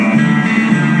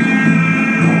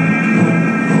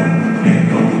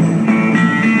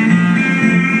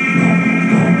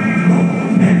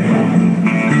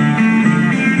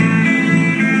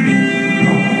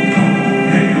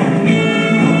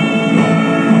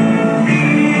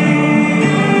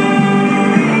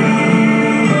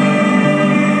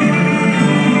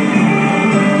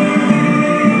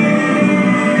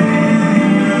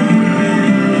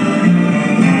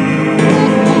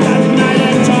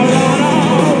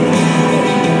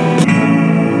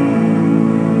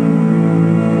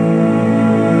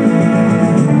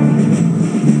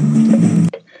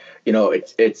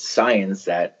it's science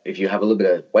that if you have a little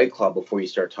bit of White Claw before you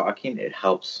start talking, it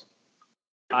helps.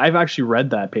 I've actually read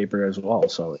that paper as well,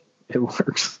 so it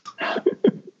works.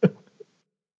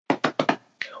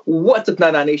 What's up,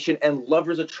 Nana Nation and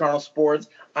lovers of Toronto sports?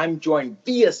 I'm joined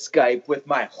via Skype with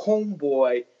my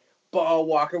homeboy, Ball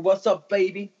Walker. What's up,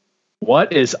 baby?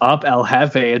 What is up, El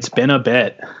Jefe? It's been a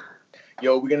bit.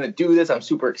 Yo, we're going to do this. I'm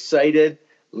super excited.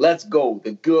 Let's go.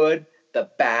 The good, the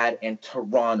bad, and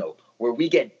Toronto, where we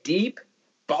get deep,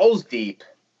 balls deep,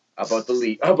 about the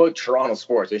league, about Toronto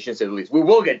sports. I shouldn't say the Leafs. We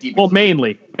will get deep. Well,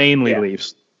 mainly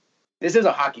Leafs. This is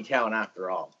a hockey town after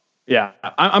all. Yeah,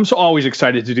 I'm so always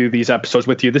excited to do these episodes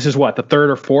with you. This is what, the third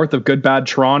or fourth of Good Bad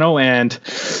Toronto, and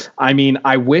I mean,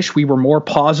 I wish we were more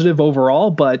positive overall,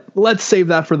 but let's save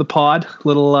that for the pod.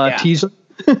 Little teaser.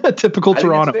 Typical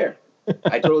Toronto. Think that's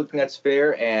fair. I totally think that's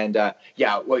fair, and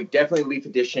well, definitely Leaf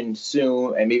edition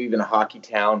soon, and maybe even a hockey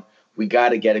town. We got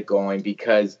to get it going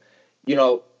because,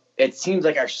 it seems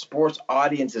like our sports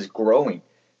audience is growing.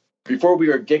 Before we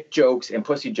were dick jokes and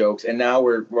pussy jokes, and now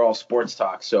we're all sports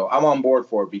talk. So I'm on board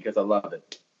for it because I love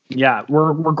it. Yeah,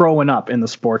 we're growing up in the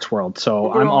sports world. So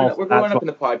we're growing up in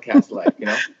the podcast life,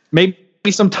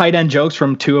 Maybe some tight end jokes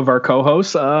from two of our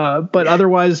co-hosts, but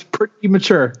otherwise pretty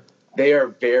mature. They are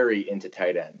very into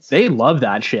tight ends. They love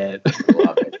that shit.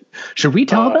 Love it. Should we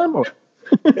tell them? Or?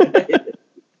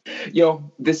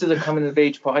 This is a coming of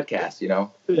age podcast.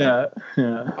 Yeah.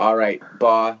 All right,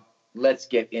 Ba. Let's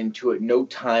get into it. No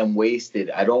time wasted.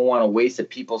 I don't want to waste a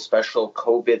people's special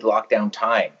COVID lockdown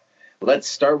time. Let's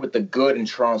start with the good in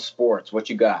Toronto sports. What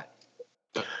you got?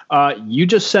 You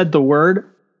just said the word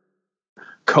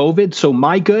COVID. So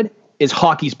my good is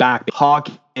hockey's back.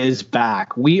 Hockey is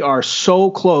back. We are so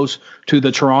close to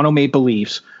the Toronto Maple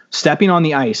Leafs stepping on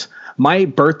the ice. My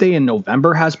birthday in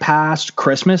November has passed.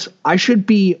 Christmas. I should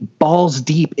be balls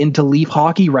deep into Leaf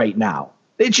hockey right now.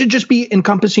 It should just be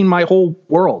encompassing my whole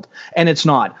world, and it's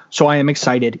not. So I am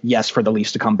excited, yes, for the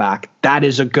Leafs to come back. That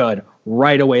is a good.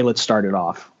 Right away, let's start it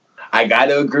off. I got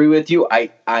to agree with you.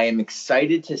 I am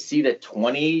excited to see the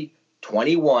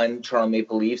 2021 Toronto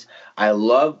Maple Leafs.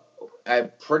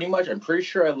 I'm pretty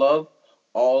sure I love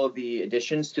all of the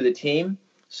additions to the team,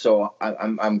 so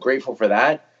I'm grateful for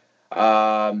that.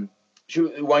 Should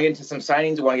we want to get into some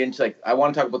signings? I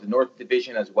want to talk about the North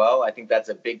Division as well. I think that's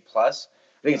a big plus.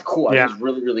 I think it's cool. I think it's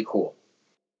really, really cool.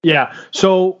 Yeah.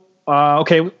 So,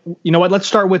 okay, you know what? Let's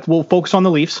start with, we'll focus on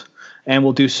the Leafs and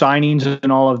we'll do signings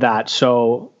and all of that.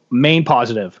 So, main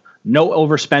positive, no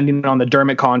overspending on the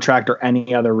Dermott contract or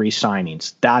any other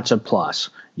re-signings. That's a plus.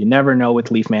 You never know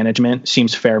with Leaf management.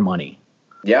 Seems fair money.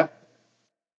 Yeah.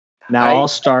 Now I'll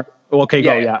start. Okay,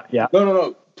 go. Yeah.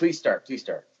 No. Please start.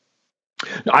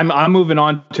 I'm moving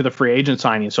on to the free agent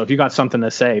signing. So if you got something to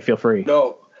say, feel free.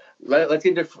 No.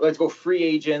 Let's go free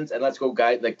agents and let's go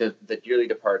guys like the dearly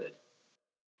departed.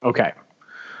 Okay.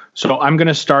 So I'm going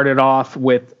to start it off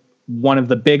with one of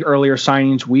the big earlier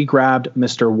signings. We grabbed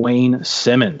Mr. Wayne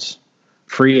Simmonds,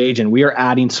 free agent. We are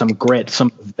adding some grit, some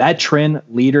veteran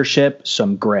leadership,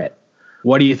 some grit.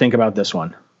 What do you think about this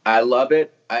one? I love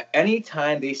it.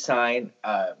 Anytime they sign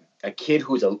a kid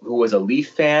who was a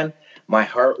Leaf fan, my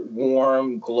heart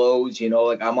glows.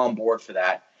 I'm on board for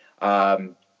that.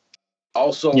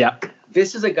 Also,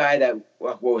 This is a guy that,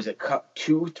 what was it,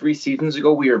 2-3 seasons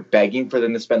ago, we were begging for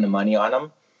them to spend the money on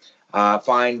him.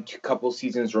 Fine, a couple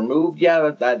seasons removed.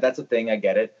 Yeah, that's a thing. I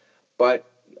get it. But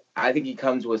I think he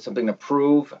comes with something to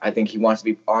prove. I think he wants to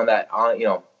be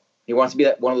he wants to be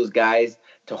one of those guys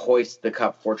to hoist the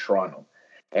cup for Toronto.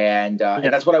 And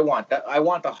that's what I want. I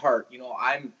want the heart.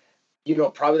 I'm,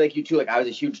 probably like you too. Like I was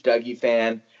a huge Dougie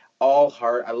fan, all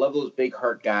heart. I love those big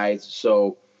heart guys.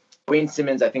 So Wayne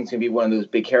Simmonds, I think, is going to be one of those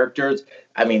big characters.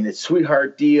 I mean, the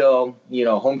sweetheart deal,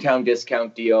 hometown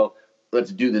discount deal.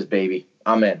 Let's do this, baby.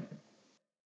 I'm in.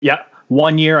 Yeah,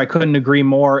 1 year. I couldn't agree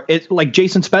more. It's like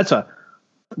Jason Spezza.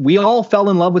 We all fell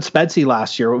in love with Spezzy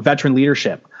last year with veteran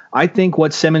leadership. I think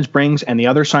what Simmonds brings and the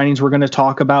other signings we're going to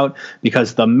talk about,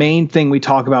 because the main thing we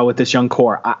talk about with this young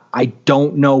core, I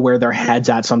don't know where their head's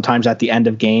at sometimes at the end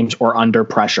of games or under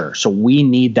pressure. So we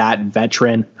need that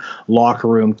veteran locker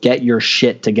room. Get your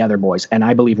shit together, boys. And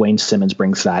I believe Wayne Simmonds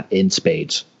brings that in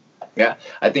spades. Yeah,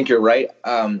 I think you're right.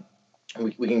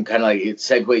 We can kind of it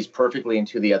segues perfectly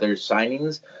into the other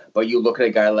signings, but you look at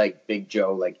a guy like Big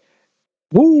Joe,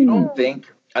 you don't think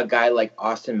a guy like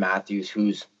Austin Matthews,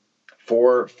 who's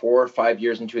 4 or 5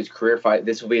 years into his career,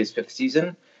 this will be his 5th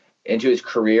season into his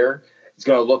career, is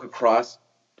going to look across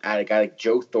at a guy like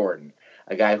Joe Thornton,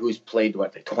 a guy who's played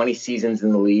 20 seasons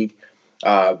in the league,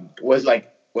 was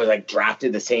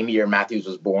drafted the same year Matthews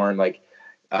was born. He's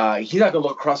not going to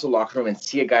look across the locker room and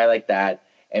see a guy like that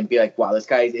and be like, wow, this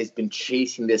guy has been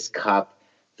chasing this cup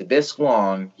for this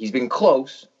long. He's been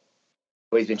close,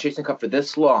 but he's been chasing the cup for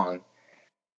this long.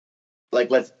 Like,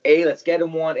 let's get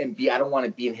him one, and B, I don't want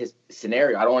to be in his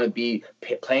scenario. I don't want to be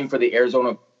playing for the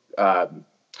Arizona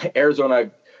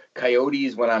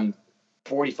Coyotes when I'm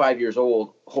 45 years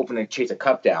old, hoping to chase a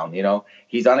cup down.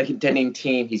 He's on a contending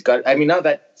team. He's got. I mean, not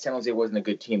that San Jose wasn't a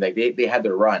good team. Like they had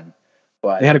their run,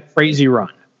 but they had a crazy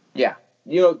run. Yeah,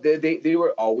 they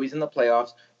were always in the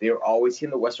playoffs. They were always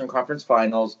in the Western Conference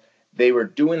Finals. They were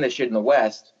doing this shit in the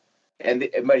West.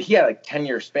 But he had like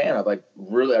 10-year span of like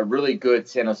a really good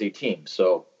San Jose team.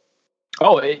 So,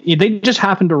 they just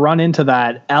happened to run into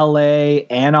that L.A.,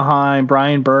 Anaheim,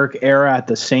 Brian Burke era at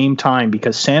the same time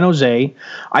because San Jose,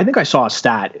 I think I saw a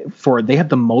stat they had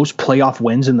the most playoff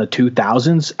wins in the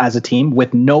 2000s as a team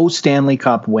with no Stanley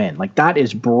Cup win. Like that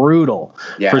is brutal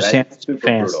for San Jose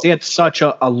fans. Brutal. They had such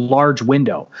a large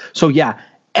window. So yeah,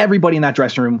 everybody in that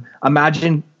dressing room.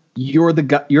 Imagine you're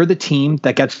the team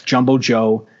that gets Jumbo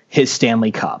Joe his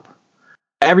Stanley Cup.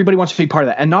 Everybody wants to be part of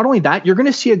that. And not only that, you're going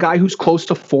to see a guy who's close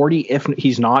to 40, if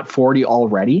he's not 40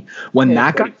 already. When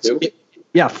that 42.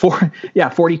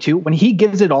 42. When he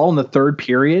gives it all in the third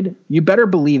period, you better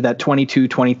believe that 22,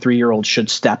 23-year-olds should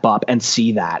step up and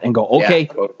see that and go, okay,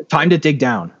 time to dig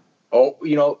down. Oh,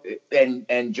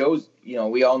 and Joe's,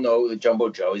 we all know the Jumbo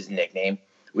Joe is his nickname.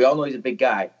 We all know he's a big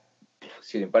guy.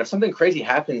 Excuse me. But if something crazy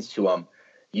happens to him,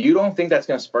 you don't think that's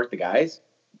going to spark the guys?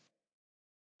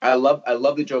 I love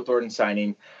the Joe Thornton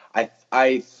signing. I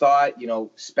thought,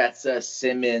 Spezza,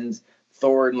 Simmons,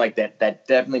 Thornton, like that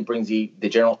definitely brings the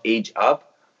general age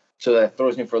up. So that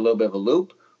throws me for a little bit of a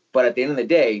loop. But at the end of the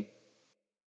day,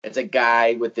 it's a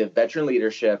guy with the veteran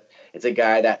leadership. It's a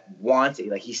guy that wants it.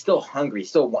 Like he's still hungry.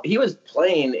 He was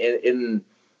playing in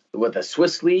the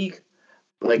Swiss league,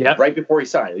 right before he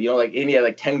signed. He had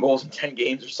like 10 goals in 10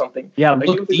 games or something. Yeah,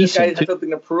 like this guy has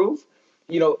something to prove.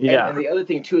 And the other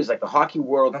thing, too, is like the hockey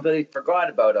world, not that they forgot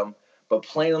about him, but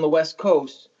playing on the West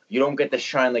Coast, you don't get the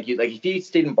shine like if he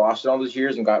stayed in Boston all those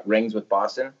years and got rings with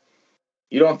Boston,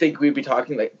 you don't think we'd be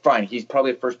talking fine, he's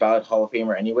probably a first ballot Hall of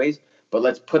Famer anyways, but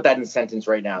let's put that in sentence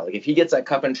right now. Like if he gets that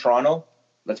cup in Toronto,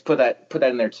 let's put that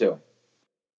in there too.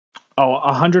 Oh,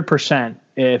 100%.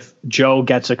 If Joe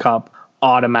gets a cup,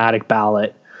 automatic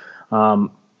ballot.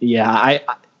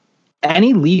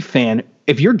 Any Leaf fan,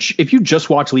 if you just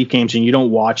watch Leaf games and you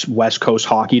don't watch West Coast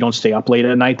hockey, you don't stay up late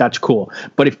at night, that's cool.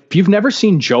 But if you've never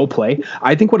seen Joe play,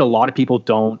 I think what a lot of people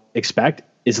don't expect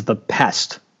is the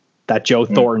pest that Joe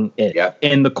Thornton is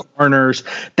in the corners.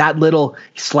 That little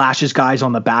slashes guys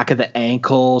on the back of the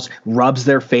ankles, rubs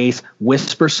their face,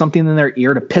 whispers something in their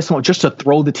ear to piss them off, just to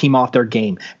throw the team off their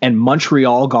game. And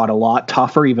Montreal got a lot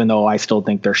tougher, even though I still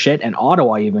think they're shit. And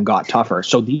Ottawa even got tougher.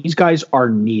 So these guys are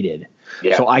needed.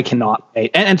 Yeah. So I cannot.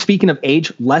 And speaking of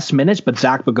age, less minutes, but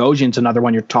Zach Bogosian's another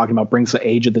one you're talking about, brings the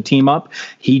age of the team up.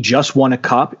 He just won a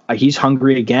cup. He's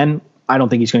hungry again. I don't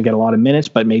think he's going to get a lot of minutes,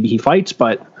 but maybe he fights.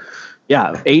 But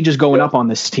yeah, age is going up on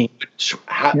this team.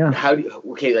 How do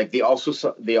you, they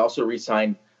also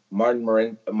re-signed Martin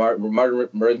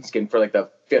Marinskin for like the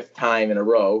fifth time in a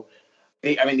row.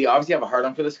 They obviously have a hard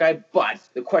on for this guy, but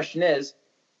the question is,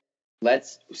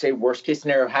 let's say worst case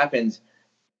scenario happens.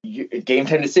 Game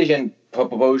time decision, put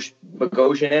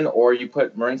Bogosian in or you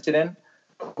put Marinskin in.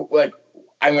 Like,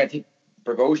 I'm going to take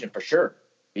Bogosian for sure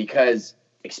because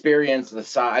experience, the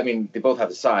size. They both have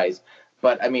the size,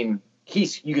 but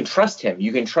you can trust him.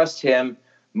 You can trust him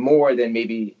more than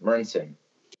maybe Marinskin.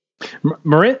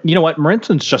 You know what?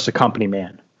 Marinskin's just a company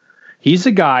man. He's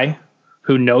a guy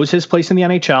who knows his place in the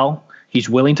NHL. He's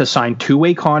willing to sign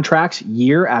two-way contracts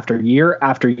year after year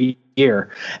after year.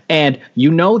 And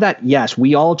that, yes,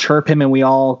 we all chirp him and we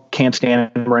all can't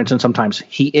stand Marinskin sometimes.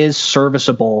 He is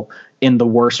serviceable in the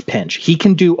worst pinch. He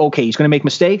can do okay. He's going to make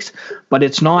mistakes, but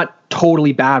it's not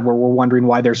totally bad where we're wondering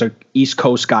why there's a East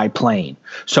Coast guy playing.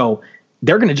 So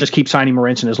they're going to just keep signing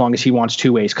Marinskin as long as he wants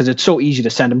two ways because it's so easy to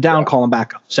send him down, call him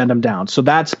back up, send him down. So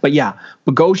Bogosian,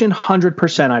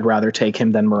 100% I'd rather take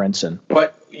him than Marinskin.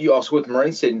 But you also with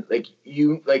Marinskin,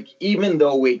 even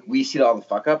though we see all the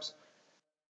fuck ups,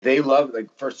 they love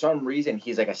for some reason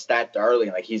he's like a stat darling.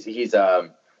 Like he's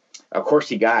a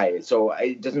Corsi guy. So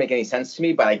it doesn't make any sense to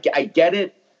me. But I get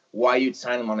it why you'd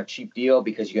sign him on a cheap deal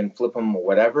because you can flip him or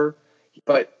whatever.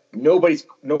 But nobody's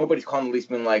calling the Leafs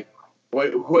like,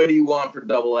 what do you want for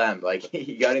Double M? Like,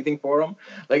 you got anything for him?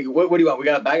 Like, what do you want? We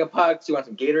got a bag of pucks. You want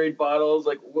some Gatorade bottles?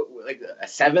 Like a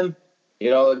seventh?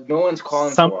 No one's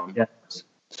calling for him. Yeah.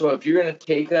 So if you're going to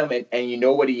take him and you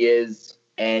know what he is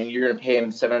and you're going to pay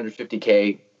him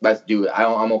 $750K, let's do it.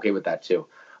 I'm okay with that too.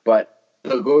 But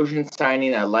Bogosian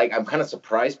signing, I'm kind of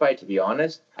surprised by it, to be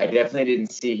honest. I definitely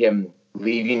didn't see him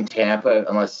leaving Tampa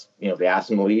unless they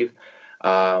asked him to leave.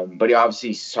 But he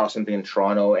obviously saw something in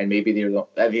Toronto, and maybe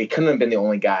he couldn't have been the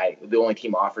only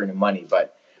team offering him money,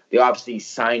 but they obviously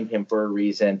signed him for a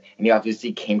reason, and he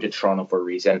obviously came to Toronto for a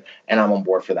reason, and I'm on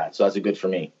board for that. So that's a good for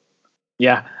me.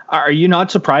 Yeah. Are you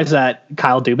not surprised that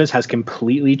Kyle Dubas has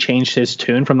completely changed his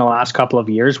tune from the last couple of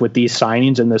years with these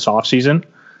signings in this offseason?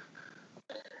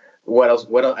 What else?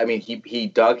 I mean, he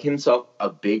dug himself a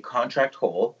big contract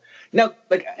hole. Now,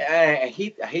 I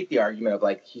hate the argument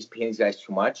of he's paying these guys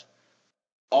too much.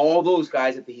 All those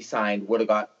guys that he signed would have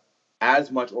got as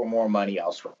much or more money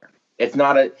elsewhere. It's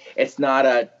not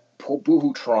a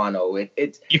boohoo Toronto.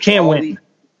 You can't win.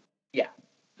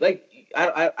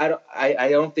 I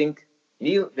don't think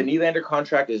the Nylander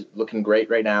contract is looking great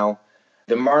right now.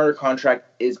 The Marner contract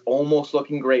is almost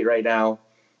looking great right now.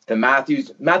 The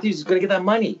Matthews is going to get that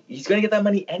money. He's going to get that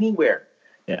money anywhere.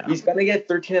 Yeah. He's going to get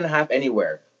 13.5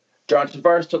 anywhere. John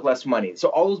Tavares took less money. So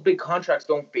all those big contracts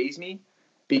don't faze me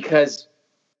because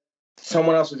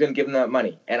someone else is going to give them that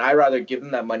money. And I'd rather give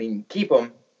them that money and keep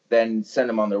them than send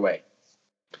them on their way.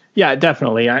 Yeah,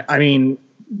 definitely. I mean,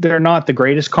 they're not the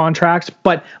greatest contracts,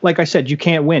 but like I said, you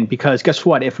can't win because guess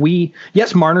what?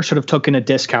 Yes, Marner should have taken a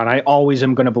discount. I always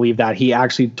am going to believe that he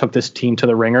actually took this team to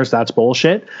the ringers. That's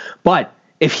bullshit. But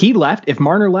if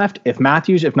Marner left, if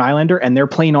Matthews, if Nylander, and they're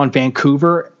playing on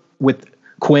Vancouver with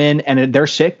Quinn and they're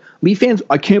sick, Leaf fans,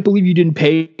 I can't believe you didn't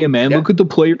pay him, man. Yeah. Look at the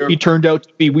player he turned out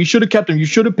to be. We should have kept him. You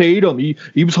should have paid him. He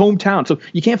was hometown. So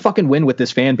you can't fucking win with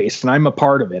this fan base, and I'm a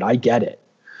part of it. I get it.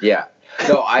 Yeah.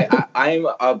 No, I'm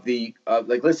of the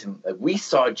listen, we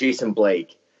saw Jason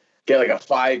Blake get a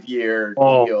 5-year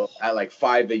deal at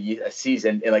 $5 a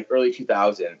season in early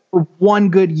 2000. One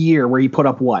good year where he put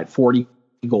up 40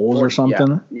 goals or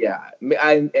something. Yeah.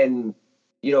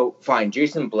 Fine.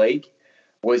 Jason Blake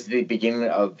was the beginning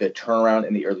of the turnaround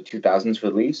in the early 2000s for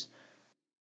the Leafs.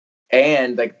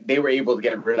 And they were able to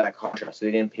get rid of that contract, so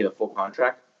they didn't pay the full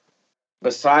contract.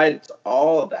 Besides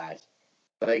all of that,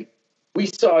 we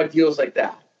saw deals like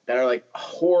that are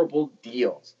horrible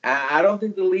deals. I don't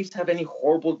think the Leafs have any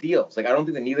horrible deals. I don't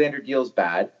think the Nylander deal is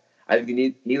bad. I think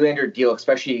the Nylander deal,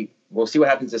 especially, we'll see what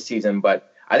happens this season,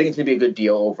 but I think it's going to be a good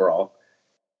deal overall.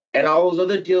 And all those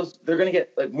other deals, they're going to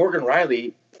get Morgan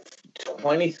Rielly,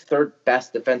 23rd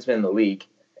best defenseman in the league,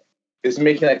 is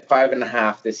making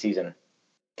 5.5 this season.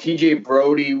 TJ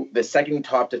Brody, the second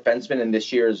top defenseman in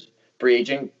this year's free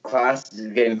agent class,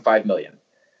 is getting $5 million.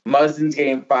 Muzzin's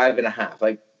getting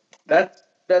 5.5.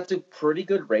 That's a pretty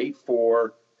good rate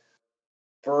for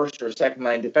first or second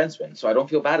line defensemen. So I don't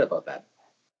feel bad about that.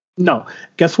 No,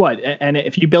 guess what? And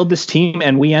if you build this team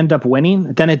and we end up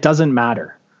winning, then it doesn't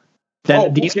matter.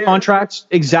 Then these contracts,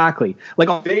 exactly.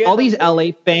 All these LA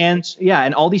fans,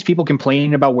 and all these people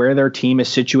complaining about where their team is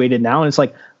situated now. And it's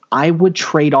I would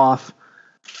trade off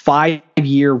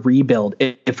 5-year rebuild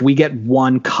if we get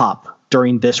one cup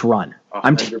during this run. 100%.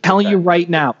 I'm telling you right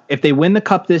now, if they win the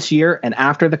cup this year and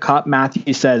after the cup,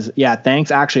 Matthew says, yeah,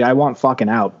 thanks. Actually, I want fucking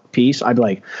out. Peace. I'd be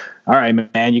like, all right,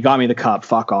 man, you got me the cup.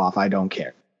 Fuck off. I don't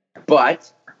care.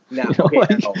 But now,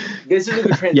 this is a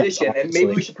good transition, and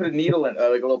maybe we should put a needle in, a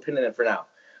little pin in it for now.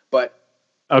 But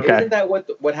isn't that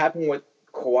what happened with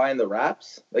Kawhi and the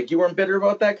Raps? You weren't bitter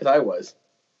about that? Because I was.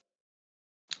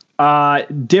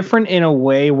 Different in a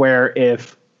way where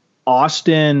if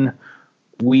Austin,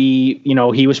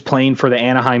 he was playing for the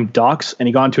Anaheim Ducks and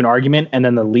he got into an argument and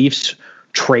then the Leafs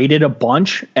traded a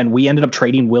bunch and we ended up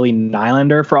trading Willie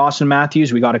Nylander for Austin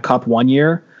Matthews. We got a cup 1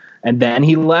 year and then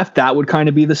he left. That would kind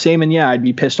of be the same. And I'd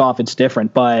be pissed off. It's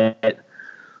different. But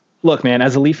look, man,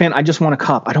 as a Leaf fan, I just want a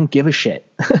cup. I don't give a shit.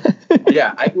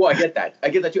 Yeah, I get that. I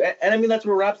get that too. And I mean, that's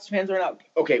where Raps fans are now.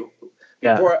 Okay.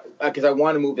 Because I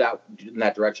want to move in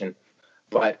that direction.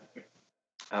 But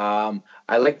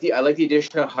I like the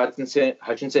addition of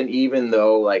Hutchinson, even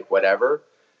though whatever.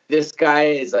 This guy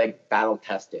is battle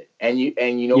tested, and you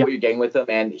know what you're getting with him,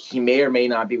 and he may or may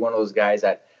not be one of those guys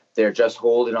that they're just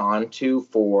holding on to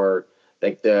for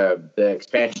the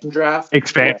expansion draft.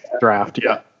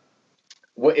 Yeah.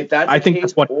 Well, if that's I think case,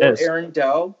 that's what it is. Aaron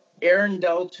Dell,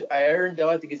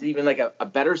 I think is even a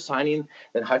better signing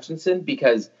than Hutchinson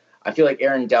because I feel like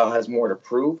Aaron Dell has more to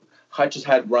prove. Hutch has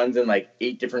had runs in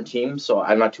 8 different teams, so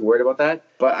I'm not too worried about that.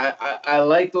 But I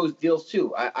like those deals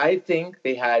too. I think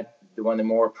they had one of the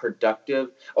more productive.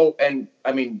 Oh, and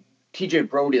I mean TJ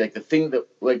Brody, the thing that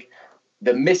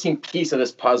the missing piece of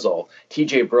this puzzle,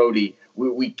 TJ Brody.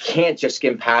 We can't just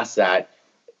skim past that.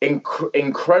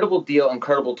 Incredible deal,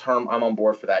 incredible term. I'm on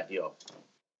board for that deal.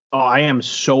 Oh, I am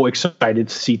so excited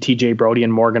to see TJ Brody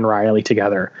and Morgan Rielly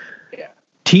together. Yeah.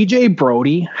 TJ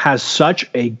Brody has such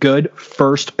a good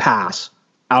first pass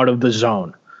out of the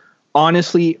zone.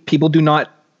 Honestly, people do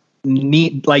not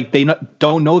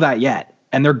don't know that yet,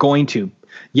 and they're going to.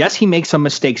 Yes, he makes some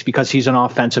mistakes because he's an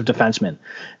offensive defenseman.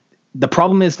 The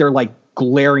problem is they're like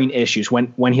glaring issues.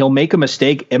 When he'll make a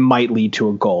mistake, it might lead to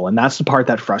a goal, and that's the part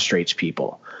that frustrates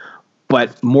people.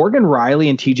 But Morgan Rielly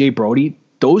and TJ Brody,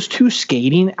 those two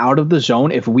skating out of the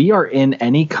zone, if we are in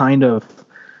any kind of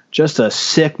just a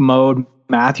sick mode,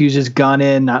 Matthews is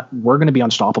gunning, we're going to be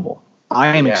unstoppable.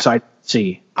 I am excited to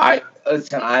see. I'm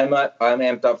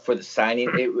amped up for the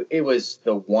signing. It was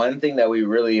the one thing that we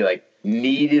really like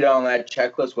needed on that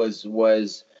checklist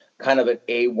was kind of an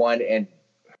A1 and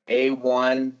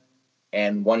 1A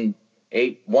and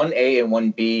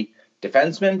 1B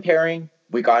defenseman pairing.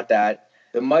 We got that.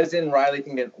 The Muzzin Rielly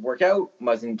thing didn't work out.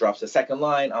 Muzzin drops the second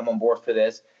line. I'm on board for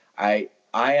this. I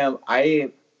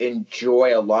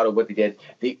enjoy a lot of what they did.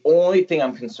 The only thing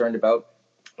I'm concerned about,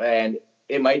 and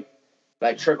it might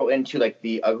like trickle into like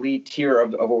the ugly tier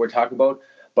of what we're talking about,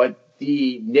 but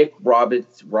the Nick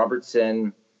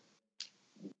Robertson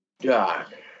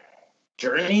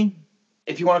journey,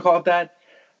 if you want to call it that,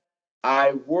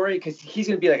 I worry because he's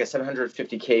going to be like a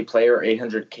 750K player or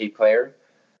 800K player.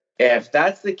 If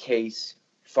that's the case,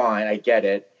 fine, I get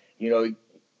it.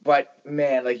 But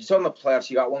man, like you saw in the playoffs,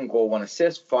 you got 1 goal, 1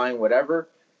 assist, fine, whatever.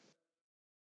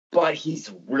 But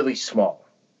he's really small.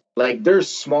 Like there's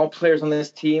small players on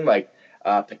this team, like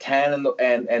Patan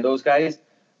and those guys,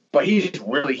 but he's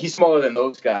smaller than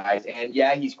those guys. And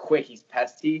yeah, he's quick, he's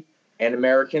pesty and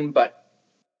American, but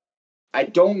I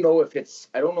don't know if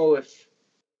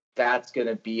that's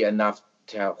gonna be enough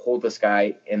to hold this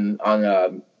guy on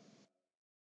a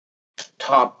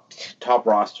top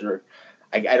roster.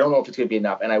 I don't know if it's gonna be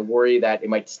enough, and I worry that it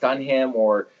might stun him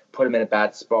or put him in a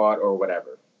bad spot or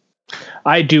whatever.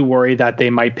 I do worry that they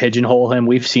might pigeonhole him.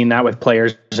 We've seen that with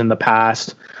players in the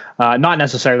past. Not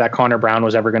necessarily that Connor Brown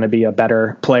was ever going to be a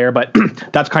better player, but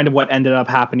that's kind of what ended up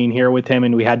happening here with him,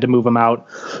 and we had to move him out.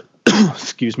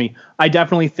 Excuse me. I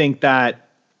definitely think that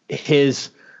his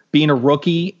being a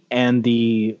rookie and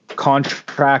the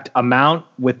contract amount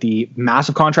with the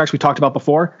massive contracts we talked about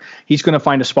before, he's going to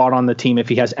find a spot on the team if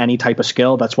he has any type of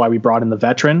skill. That's why we brought in the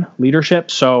veteran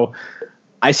leadership. So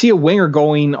I see a winger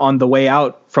going on the way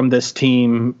out from this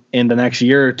team in the next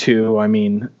year or two. I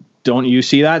mean, don't you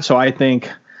see that? So I think,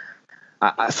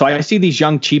 I see these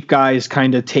young, cheap guys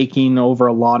kind of taking over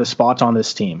a lot of spots on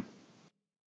this team.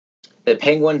 The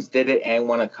Penguins did it and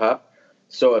won a cup.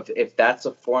 So if that's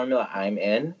a formula I'm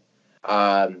in,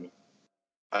 the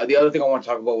other thing I want to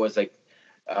talk about was like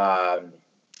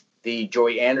the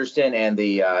Joey Anderson and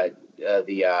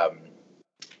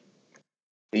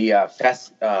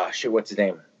what's his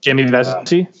name? Jimmy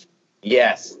Vesey?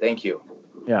 Yes, thank you.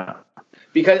 Yeah.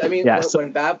 Because I mean,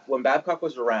 when Babcock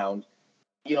was around,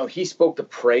 he spoke the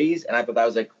praise, and I thought that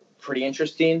was like pretty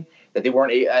interesting that they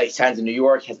weren't. He signs in New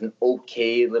York, has an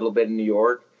okay little bit in New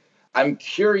York. I'm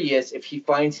curious if he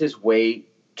finds his way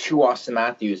to Austin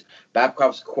Matthews.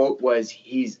 Babcock's quote was,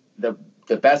 "He's the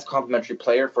best complementary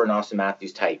player for an Austin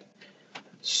Matthews type."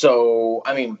 So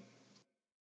I mean,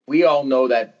 we all know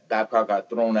that Babcock got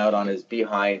thrown out on his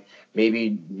behind,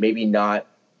 maybe not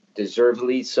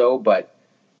deservedly so, but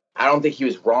I don't think he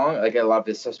was wrong. Like a lot of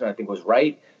this assessment I think was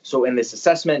right. So in this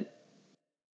assessment,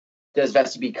 does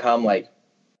Vesey become like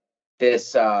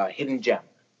this hidden gem?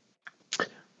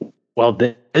 Well,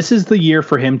 this is the year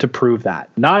for him to prove that.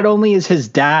 Not only is his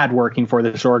dad working for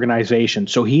this organization,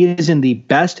 so he is in the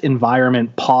best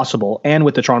environment possible and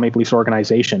with the Toronto Maple Leafs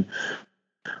organization.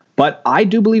 But I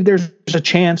do believe there's a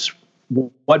chance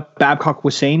what Babcock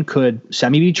was saying could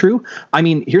semi-be true. I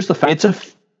mean, here's the fact.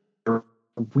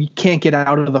 We can't get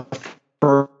out of the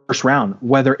first round,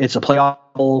 whether it's a playoff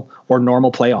or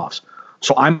normal playoffs.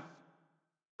 So I'm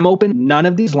open. None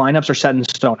of these lineups are set in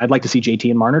stone. I'd like to see JT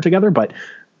and Marner together, but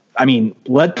I mean,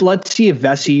 let's see if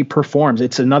Vesey performs.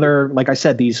 It's another, like I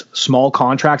said, these small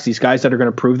contracts, these guys that are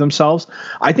going to prove themselves.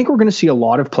 I think we're going to see a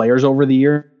lot of players over the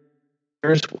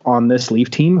years on this Leaf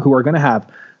team who are going to have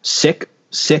sick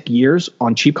years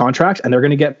on cheap contracts, and they're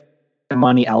going to get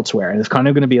money elsewhere. And it's kind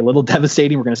of going to be a little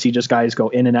devastating. We're going to see just guys go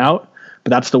in and out, but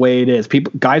that's the way it is.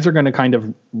 Guys are going to kind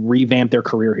of revamp their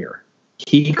career here.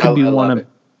 He could be one of,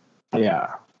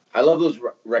 yeah. I love those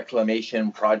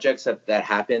reclamation projects that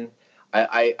happen.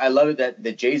 I love it that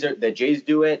the Jays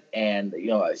do it, and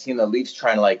I've seen the Leafs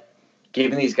trying to like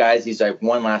giving these guys these like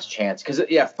one last chance. Because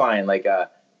yeah, fine, like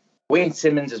Wayne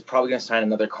Simmons is probably going to sign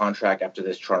another contract after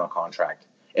this Toronto contract.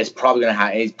 It's probably going to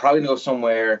happen. He's probably going to go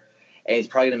somewhere, and he's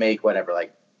probably going to make whatever,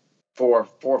 like $4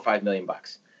 or $5 million.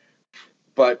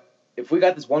 But if we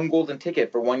got this one golden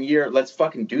ticket for 1 year, let's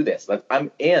fucking do this.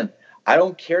 I'm in. I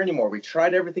don't care anymore. We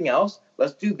tried everything else.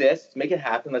 Let's do this. Let's make it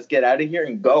happen. Let's get out of here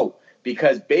and go.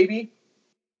 Because, baby,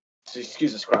 so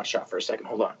excuse the scratch shot for a second.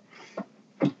 Hold on.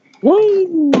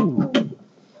 Woo!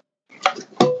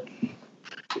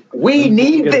 We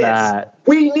need this. That.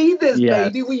 We need this, Yes.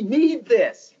 baby. We need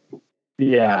this.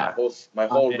 Yeah. My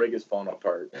whole rig is falling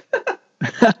apart.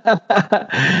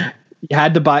 You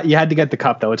had to get the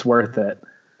cup though. It's worth it.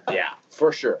 Yeah,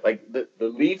 for sure. Like the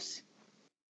Leafs,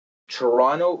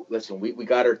 Toronto, listen, we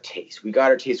got our taste. We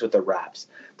got our taste with the Raps.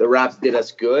 The Raps did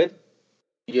us good,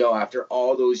 after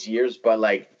all those years, but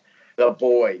like the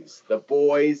boys, the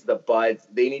buds,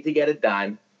 they need to get it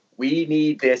done. We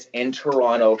need this in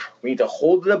Toronto. We need to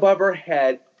hold it above our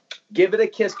head, give it a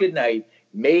kiss goodnight,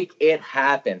 make it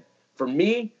happen. For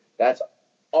me, that's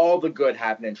all the good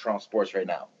happening in Toronto sports right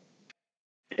now.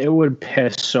 It would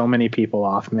piss so many people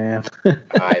off, man.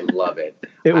 I love it.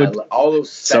 It would. All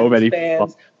those so many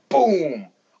fans, boom.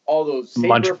 All those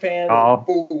Sabre fans,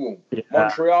 boom. Yeah.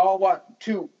 Montreal,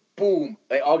 2, boom.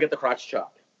 They all get the crotch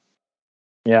chop.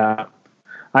 Yeah.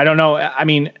 I don't know. I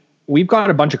mean, we've got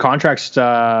a bunch of contracts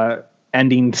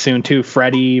ending soon too.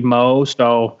 Freddie, Mo.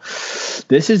 So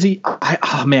this is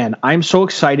I'm so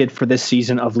excited for this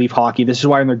season of Leaf hockey. This is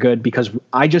why they're good, because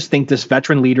I just think this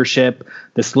veteran leadership,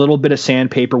 this little bit of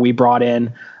sandpaper we brought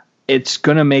in, it's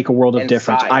going to make a world of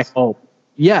difference. Size. I hope.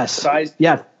 Yes. Size.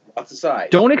 Yeah. Lots of size.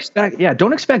 Don't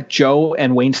expect Joe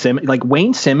and Wayne Simmons. Like,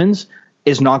 Wayne Simmons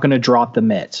is not going to drop the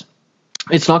mitts.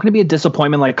 It's not going to be a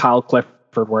disappointment like Kyle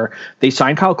Clifford, where they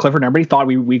signed Kyle Clifford and everybody thought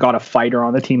we got a fighter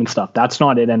on the team and stuff. That's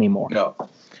not it anymore. No.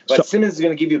 But Simmons is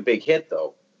going to give you a big hit,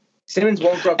 though. Simmons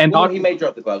won't drop. He may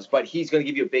drop the gloves, but he's going to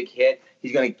give you a big hit.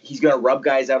 He's going to rub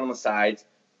guys out on the sides.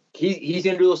 He's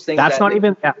going to do those things. That's not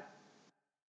even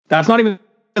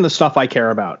the stuff I care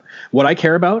about. What I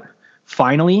care about,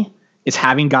 finally, is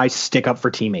having guys stick up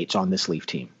for teammates on this Leaf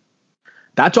team.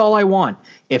 That's all I want.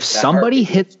 If somebody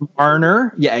hits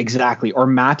Marner, yeah, exactly, or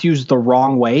Matthews the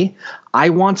wrong way, I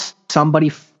want somebody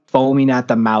foaming at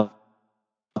the mouth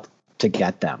to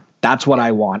get them. That's what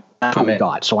I want. That's what we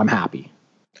got. So I'm happy.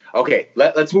 Okay,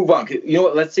 let's move on. You know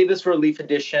what? Let's save this for a Leaf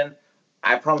edition.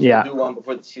 I promise we'll do one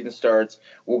before the season starts.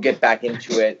 We'll get back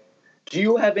into it. Do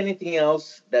you have anything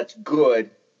else that's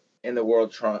good in the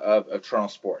world of Toronto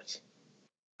sports?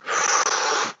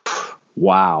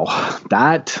 Wow,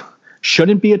 that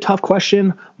shouldn't be a tough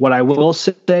question. What I will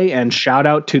say, and shout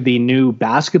out to the new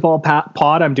basketball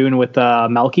pod I'm doing with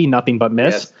Melky, Nothing But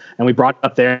Miss, yes. And we brought it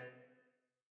up there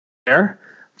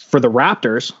for the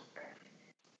Raptors.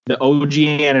 The OG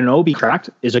Anunoby contract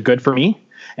is a good for me,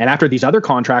 and after these other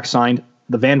contracts signed,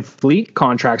 the Van Fleet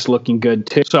contract's looking good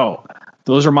too. So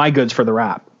those are my goods for the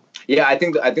Rap. Yeah, I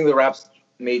think the Raps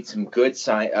made some good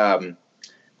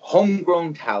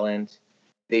homegrown talent.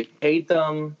 They paid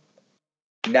them.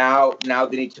 Now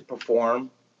they need to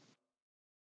perform.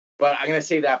 But I'm gonna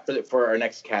say that for our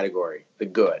next category, the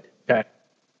good. Okay.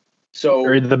 So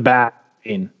or the bad.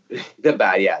 The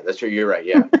bad, yeah, that's right. You're right,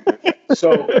 yeah.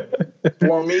 So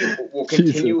for me, we'll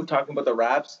continue talking about the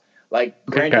Raps. Like,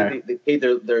 granted, they paid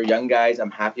their young guys.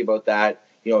 I'm happy about that.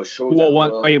 It shows.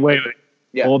 Well, wait.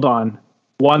 Yeah. Hold on.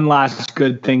 One last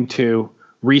good thing too: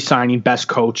 re-signing best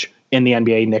coach in the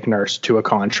NBA, Nick Nurse, to a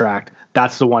contract.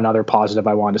 That's the one other positive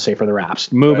I wanted to say for the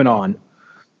Raps. Moving on.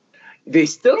 They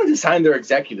still need to sign their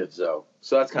executives, though,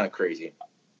 so that's kind of crazy.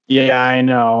 Yeah, I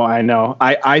know.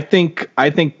 I think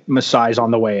Masai's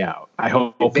on the way out. I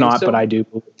hope not, so? But I do.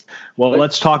 Well,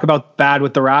 let's talk about bad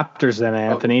with the Raptors then,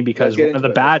 Anthony, because one of the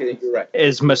bad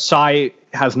is Masai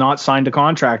has not signed a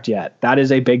contract yet. That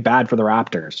is a big bad for the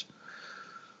Raptors.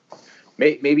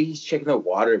 Maybe he's checking the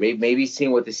water. Maybe he's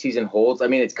seeing what the season holds. I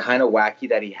mean, it's kind of wacky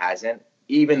that he hasn't,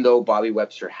 even though Bobby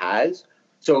Webster has.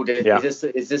 So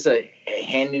is this a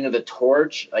handing of the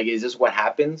torch? Like, is this what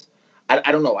happens?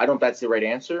 I don't know. I don't know if that's the right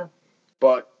answer,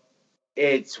 but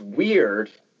it's weird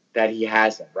that he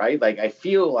hasn't, right? Like, I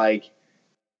feel like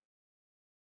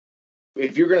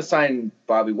if you're going to sign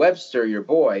Bobby Webster, your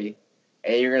boy,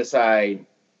 and you're going to sign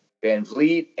Van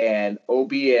Vliet and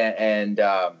Obi and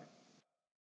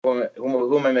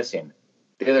who am I missing?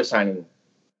 The other signing.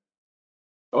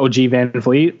 OG Van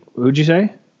Vliet. Who'd you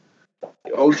say?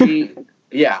 OG.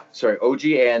 Yeah, sorry. OG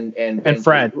and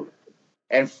Fred.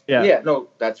 No,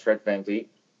 that's Fred Van Vliet.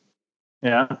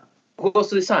 Yeah. Who else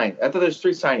did they sign? I thought there's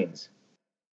 3 signings.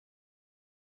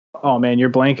 Oh man, you're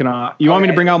blanking on. You want me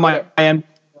to bring out my?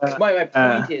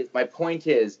 My point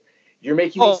is, you're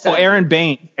making. Aaron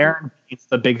Bain. Aaron Bain's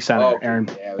the big center. Oh, okay. Aaron.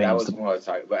 Yeah, that was what I was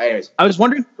talking about. Anyways, I was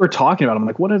wondering if we were talking about. I'm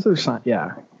like, what is their sign?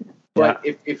 Yeah. But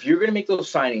if you're gonna make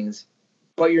those signings,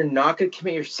 but you're not going to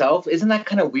commit yourself. Isn't that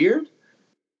kind of weird?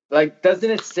 Like, doesn't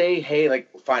it say, hey, like,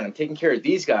 fine, I'm taking care of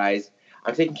these guys.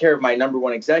 I'm taking care of my number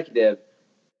one executive.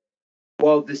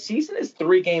 Well, the season is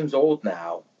 3 games old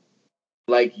now.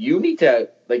 Like, you need to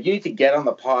get on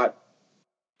the pot,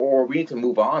 or we need to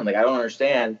move on. Like, I don't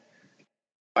understand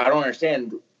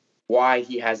why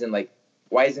he hasn't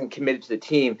committed to the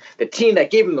team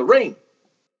that gave him the ring.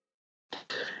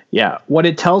 Yeah, what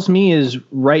it tells me is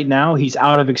right now he's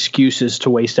out of excuses to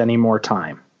waste any more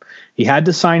time. He had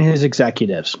to sign his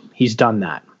executives. He's done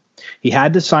that. He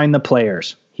had to sign the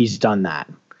players. He's done that.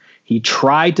 He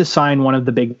tried to sign one of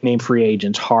the big name free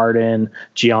agents, Harden,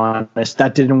 Giannis.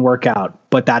 That didn't work out,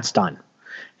 but that's done.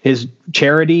 His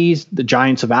charities, the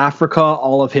Giants of Africa,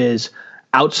 all of his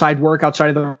outside work outside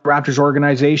of the Raptors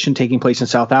organization taking place in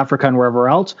South Africa and wherever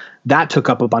else, that took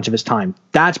up a bunch of his time.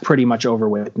 That's pretty much over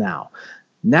with now.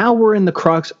 Now we're in the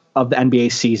crux of the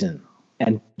NBA season.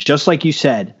 And just like you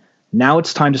said, now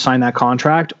it's time to sign that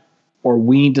contract, or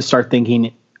we need to start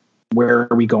thinking,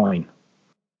 where are we going?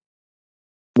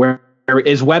 Where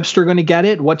is Webster going to get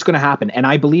it? What's going to happen? And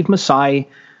I believe Masai,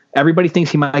 everybody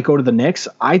thinks he might go to the Knicks.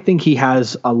 I think he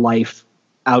has a life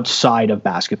outside of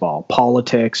basketball,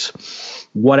 politics,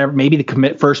 whatever. Maybe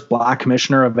the first black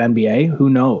commissioner of NBA. Who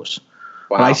knows?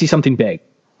 Wow. But I see something big.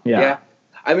 Yeah.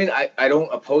 I mean, I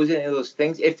don't oppose any of those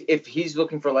things. If he's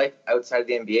looking for life outside of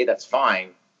the NBA, that's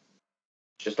fine.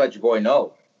 Just let your boy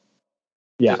know.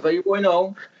 Yeah. Just let your boy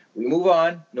know. We move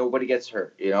on. Nobody gets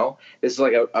hurt. You know, this is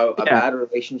like a bad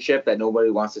relationship that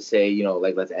nobody wants to say, you know,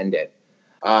 like, let's end it.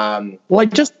 Well, I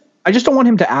just don't want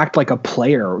him to act like a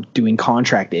player doing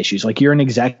contract issues. Like, you're an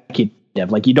executive.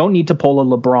 Like, you don't need to pull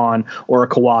a LeBron or a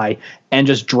Kawhi and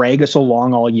just drag us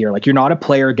along all year. Like, you're not a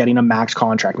player getting a max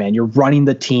contract, man. You're running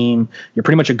the team. You're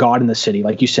pretty much a god in the city.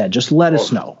 Like you said, just let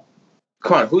us know.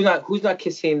 Come on. Who's not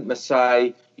kissing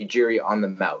Masai Ujiri on the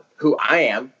mouth? Who I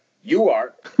am. You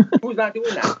are. Who's not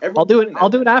doing that? I'll do it. I'll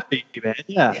do it after you, man.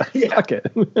 Yeah. Yeah. Fuck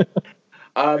it.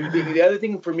 The other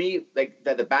thing for me, like,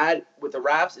 that the bad with the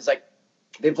Raps is, like,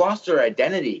 they've lost their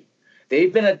identity.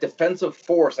 They've been a defensive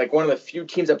force, like one of the few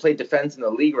teams that play defense in the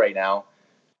league right now,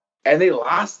 and they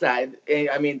lost that.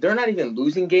 I mean, they're not even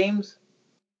losing games.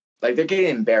 Like, they're getting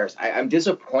embarrassed. I'm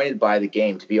disappointed by the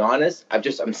game, to be honest.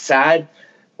 I'm sad.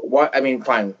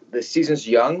 Fine. The season's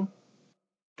young.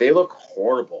 They look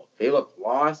horrible. They look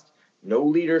lost. No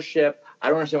leadership. I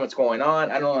don't understand what's going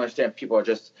on. I don't understand. People are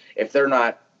just, if they're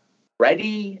not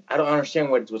ready, I don't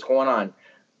understand what's going on.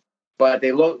 But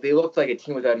they looked like a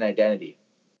team without an identity.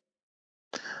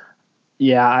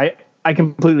 Yeah, I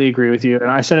completely agree with you. And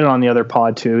I said it on the other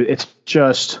pod too. It's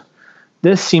just,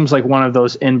 this seems like one of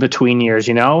those in-between years,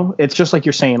 you know? It's just like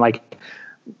you're saying, like,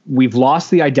 we've lost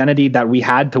the identity that we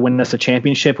had to win us a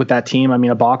championship with that team. I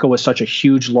mean, Ibaka was such a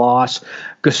huge loss.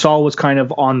 Gasol was kind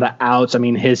of on the outs. I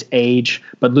mean, his age,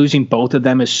 but losing both of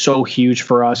them is so huge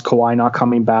for us. Kawhi not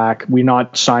coming back. We're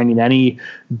not signing any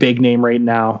big name right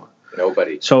now.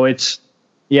 Nobody. So it's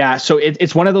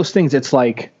one of those things. It's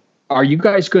like, are you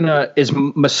guys is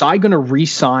Masai going to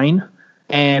re-sign?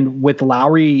 And with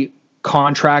Lowry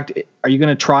contract, are you going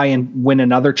to try and win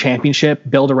another championship,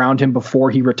 build around him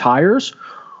before he retires?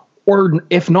 Or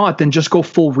if not, then just go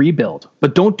full rebuild.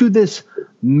 But don't do this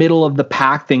middle of the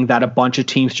pack thing that a bunch of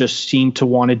teams just seem to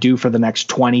want to do for the next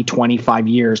 20, 25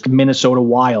 years. Minnesota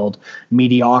Wild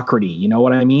mediocrity. You know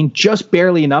what I mean? Just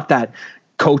barely enough that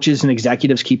coaches and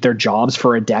executives keep their jobs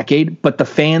for a decade, but the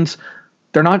fans,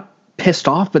 they're not pissed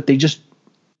off, but they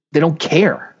don't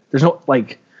care. There's no,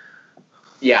 like,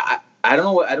 yeah, I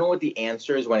don't know what the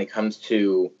answer is when it comes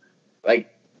to,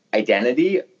 like,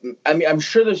 identity. I mean, I'm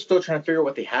sure they're still trying to figure out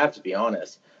what they have, to be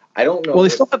honest. I don't know. Well, they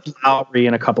still have Lowry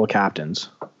and a couple of captains.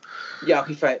 Yeah,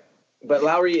 okay, fine. But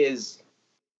Lowry is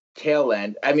tail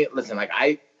end. I mean, listen,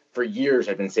 like, for years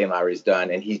I've been saying Lowry's done,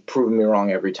 and he's proven me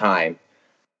wrong every time.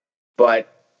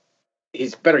 But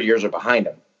his better years are behind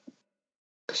him.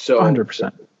 So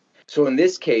 100%. So in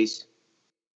this case,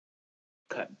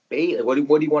 cut bait. What do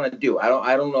you want to do? I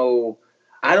don't know.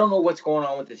 I don't know what's going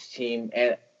on with this team,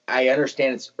 and I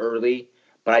understand it's early,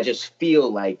 but I just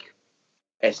feel like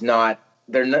it's not.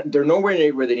 They're nowhere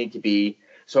near where they need to be.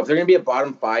 So if they're gonna be a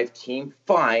bottom 5 team,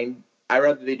 fine. I'd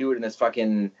rather they do it in this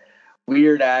fucking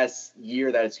weird ass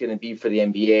year that it's gonna be for the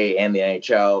NBA and the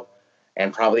NHL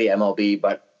and probably MLB.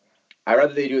 But I'd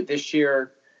rather they do it this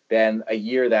year than a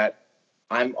year that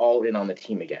I'm all in on the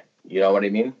team again. You know what I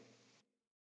mean?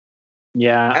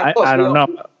 Yeah, I don't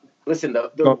know. Listen,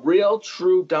 the real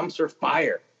true dumpster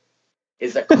fire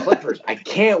is the Clippers. I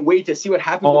can't wait to see what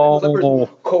happens with the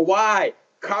Clippers. Kawhi,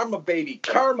 karma, baby,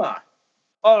 karma.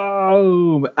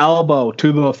 Oh, elbow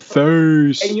to the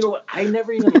face. And you know what? I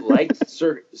never even liked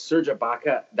Serge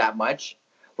Ibaka that much.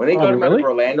 When they got him out of Really?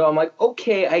 Orlando, I'm like,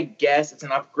 okay, I guess it's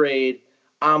an upgrade.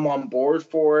 I'm on board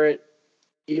for it.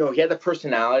 He had the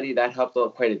personality that helped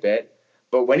out quite a bit.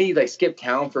 But when he skipped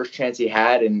town first chance he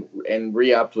had and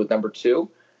re-upped with number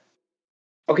 2,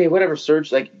 okay, whatever,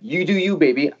 Serge. You do you,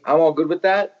 baby. I'm all good with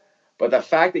that. But the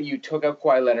fact that you took out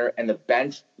Kawhi Leonard and the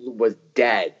bench was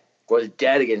dead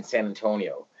against San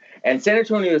Antonio. And San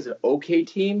Antonio is an okay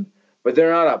team, but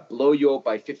they're not a blow you up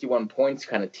by 51 points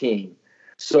kind of team.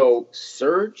 So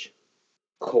Serge,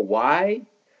 Kawhi,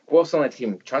 who else on that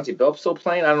team? Chauncey Billups still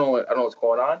playing? I don't know what's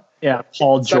going on. Yeah,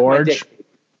 Paul George.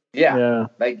 Yeah.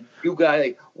 You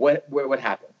guys, what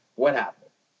happened? What happened?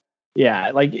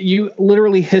 Yeah, you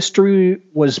literally, history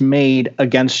was made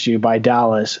against you by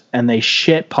Dallas, and they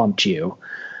shit pumped you.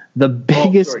 The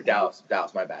biggest. Dallas,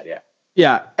 my bad. Yeah.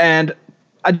 Yeah, and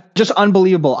just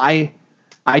unbelievable. I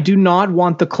do not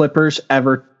want the Clippers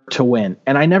ever to win,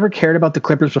 and I never cared about the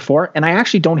Clippers before, and I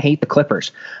actually don't hate the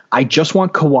Clippers. I just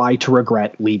want Kawhi to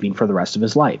regret leaving for the rest of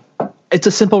his life. It's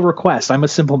a simple request. I'm a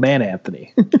simple man,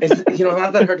 Anthony. It's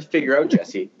not that hard to figure out,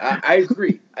 Jesse. I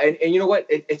agree. And you know what?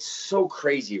 It's so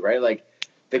crazy, right?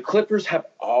 The Clippers have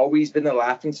always been the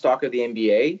laughingstock of the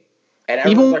NBA. And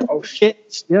everyone's like, oh,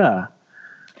 shit. Yeah.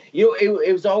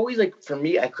 It was always for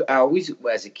me, I always,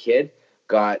 as a kid,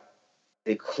 got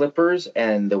the Clippers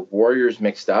and the Warriors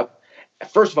mixed up.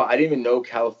 First of all, I didn't even know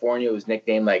California was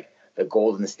nicknamed the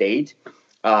Golden State.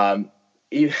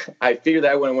 I figured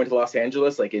that when I went to Los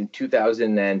Angeles, in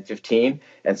 2015,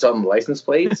 and saw the license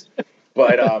plates.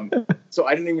 But so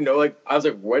I didn't even know. I was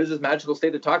like, "What is this magical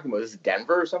state they're talking about? Is this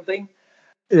Denver or something?"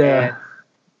 Yeah.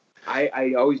 And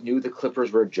I always knew the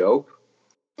Clippers were a joke,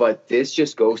 but this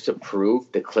just goes to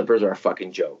prove the Clippers are a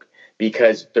fucking joke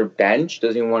because their bench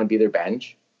doesn't even want to be their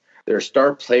bench. Their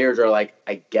star players are I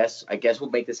guess we'll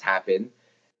make this happen.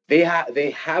 They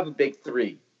have a big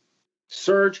three.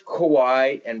 Serge,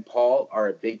 Kawhi, and Paul are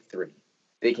a big three.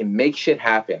 They can make shit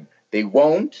happen. They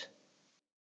won't,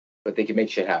 but they can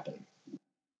make shit happen.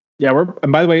 Yeah,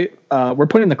 and by the way, we're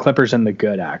putting the Clippers in the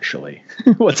good, actually.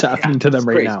 What's happening to them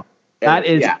right crazy. now? That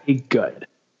is a good.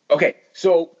 Okay,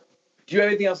 so do you have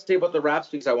anything else to say about the Raps?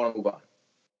 Because I want to move on.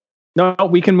 No,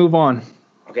 we can move on.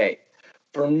 Okay,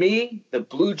 for me, the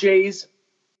Blue Jays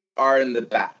are in the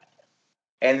bad.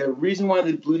 And the reason why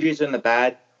the Blue Jays are in the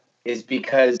bad is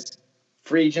because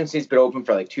free agency's been open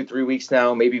for 2-3 weeks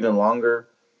now, maybe even longer.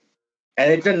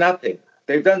 And they've done nothing.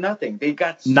 They've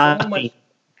got so much.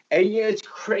 And it's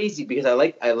crazy because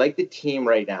I like the team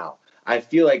right now. I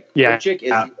feel like Perchik is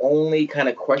the only kind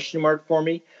of question mark for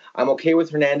me. I'm okay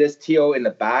with Hernandez, Tio in the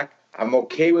back. I'm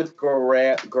okay with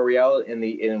Gurriel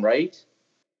in right.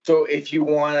 So if you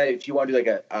want to do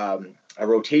a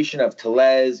rotation of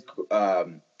Tellez,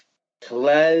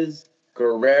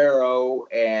 Guerrero,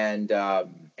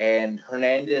 and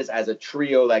Hernandez as a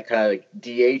trio, kind of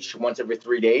DH once every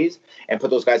 3 days, and put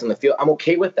those guys on the field, I'm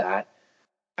okay with that.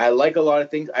 I like a lot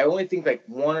of things. I only think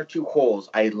 1 or 2 holes.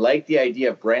 I like the idea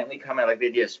of Brantley coming. I like the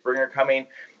idea of Springer coming.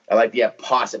 I like the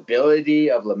possibility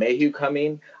of LeMahieu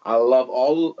coming. I love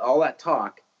all that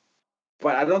talk.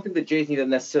 But I don't think the Jays need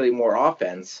necessarily more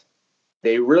offense.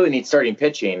 They really need starting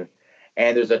pitching.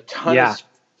 And there's a ton of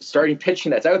starting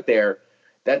pitching that's out there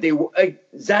that they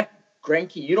Zach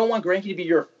Greinke. You don't want Greinke to be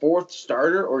your 4th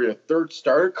starter or your 3rd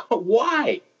starter?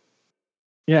 Why?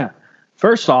 Yeah.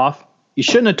 First off, you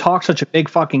shouldn't have talked such a big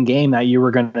fucking game that you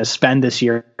were going to spend this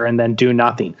year and then do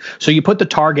nothing. So you put the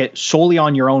target solely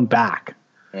on your own back.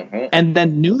 Mm-hmm. And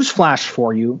then newsflash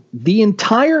for you, the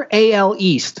entire AL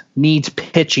East needs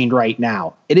pitching right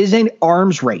now. It is an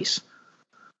arms race.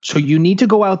 So you need to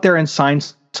go out there and sign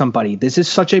somebody. This is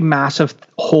such a massive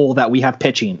hole that we have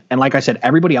pitching. And like I said,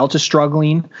 everybody else is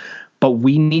struggling, but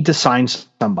we need to sign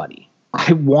somebody.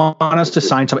 I want us to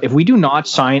sign somebody. If we do not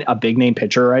sign a big name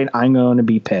pitcher, right, I'm going to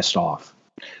be pissed off.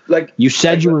 You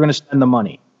said you were going to spend the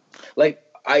money.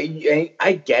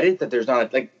 I get it that there's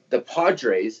not the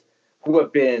Padres who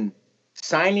have been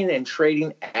signing and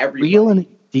trading everybody. Wheeling and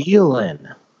dealing.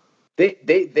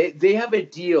 They have a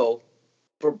deal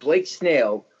for Blake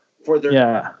Snell for their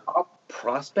top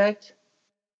prospect.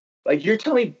 You're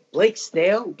telling me Blake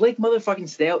motherfucking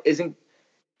Snell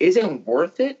isn't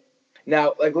worth it?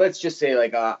 Now, let's just say, I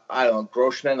don't know,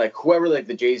 Grossman, whoever,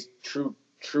 the Jays' true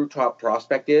top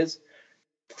prospect is,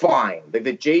 fine.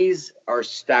 The Jays are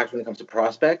stacked when it comes to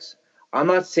prospects. I'm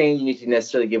not saying you need to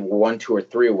necessarily give 1, 2, or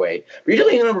 3 away. But you're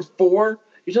telling me number 4,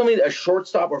 you're telling me a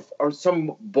shortstop or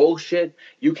some bullshit,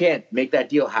 you can't make that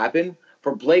deal happen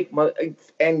for Blake.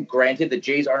 And granted, the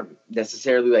Jays aren't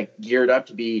necessarily, geared up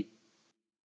to be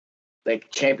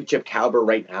like championship caliber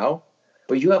right now,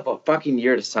 but you have a fucking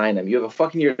year to sign him. You have a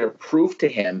fucking year to prove to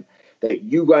him that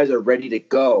you guys are ready to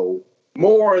go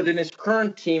more than his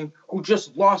current team who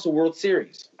just lost a World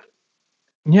Series.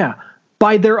 Yeah.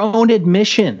 By their own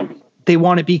admission, they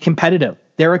want to be competitive.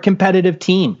 They're a competitive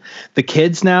team. The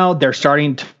kids now, they're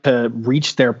starting to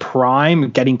reach their prime,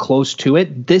 getting close to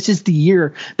it. This is the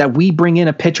year that we bring in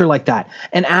a pitcher like that.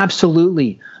 And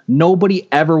absolutely, nobody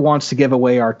ever wants to give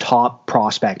away our top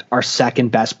prospect, our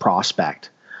second best prospect.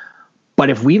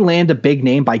 But if we land a big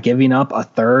name by giving up a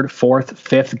third, fourth,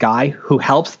 fifth guy who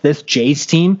helps this Jays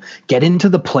team get into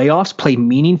the playoffs, play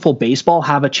meaningful baseball,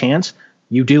 have a chance,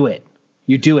 you do it.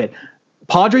 You do it.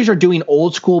 Padres are doing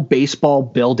old school baseball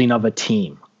building of a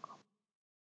team.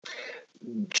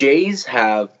 Jays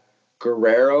have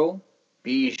Guerrero,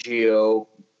 Biggio,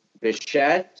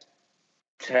 Bichette,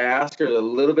 Tasker is a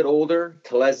little bit older,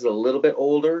 Tellez is a little bit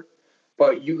older,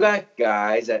 but you got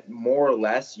guys that more or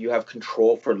less you have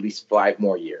control for at least 5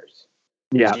 more years.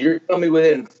 Yeah. So you're telling me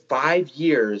within 5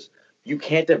 years you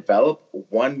can't develop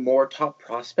one more top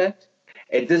prospect?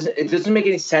 It doesn't make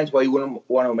any sense why you wouldn't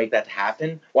want to make that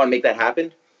happen.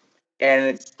 And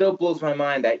it still blows my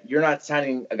mind that you're not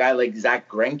signing a guy like Zach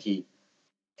Greinke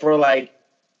for like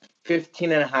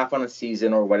 15.5 on a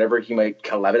season or whatever he might,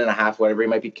 11.5, whatever he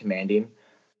might be commanding.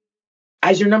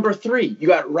 As your number 3, you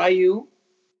got Ryu,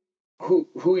 who's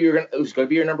going to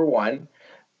be your number 1.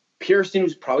 Pearson,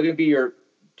 who's probably going to be your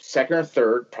second or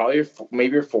third, probably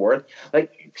maybe your fourth.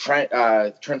 Like Trent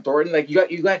Thornton, like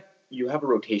you have a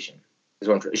rotation. Is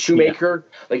what I'm trying. Shoemaker,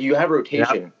 like you have a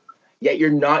rotation. Yet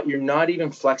you're not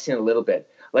even flexing a little bit.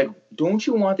 Like, don't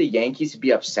you want the Yankees to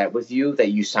be upset with you that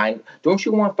you signed? Don't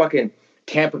you want fucking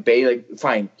Tampa Bay? Like,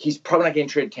 fine, he's probably not getting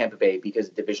traded to Tampa Bay because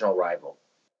of divisional rival.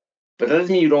 But that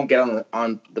doesn't mean you don't get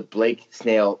on the Blake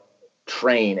Snell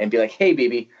train and be like, hey,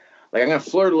 baby, like I'm gonna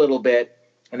flirt a little bit,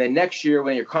 and then next year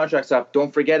when your contract's up,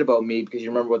 don't forget about me because you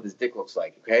remember what this dick looks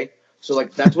like. Okay, so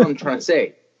like that's what I'm trying to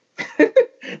say.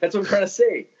 That's what I'm trying to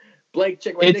say. Blake,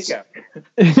 check my dick out.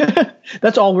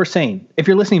 That's all we're saying. If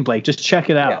you're listening, Blake, just check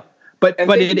it out. Yeah. But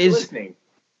it is listening.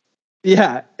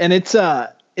 Yeah, and it's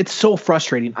so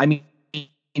frustrating. I mean,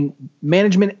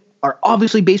 management are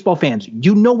obviously baseball fans.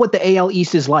 You know what the AL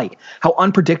East is like, how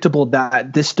unpredictable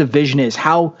that this division is,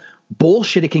 how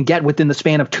bullshit it can get within the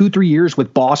span of 2-3 years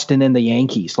with Boston and the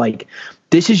Yankees. Like,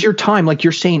 this is your time. Like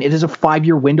you're saying, it is a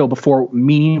 5-year window before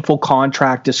meaningful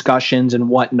contract discussions and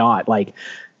whatnot. Like,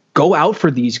 go out for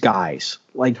these guys.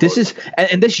 Like this is,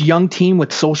 and this young team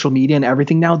with social media and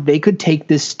everything now, they could take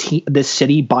this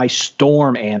city by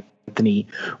storm, Anthony,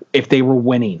 if they were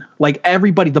winning. Like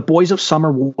everybody, the boys of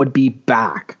summer would be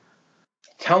back.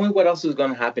 Tell me what else is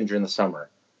going to happen during the summer.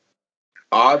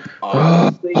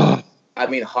 Obviously, I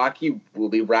mean, hockey will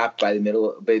be wrapped by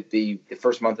the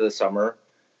first month of the summer.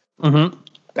 Mm-hmm.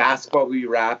 Basketball will be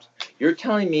wrapped. You're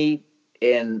telling me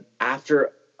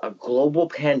after a global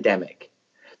pandemic,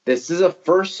 this is the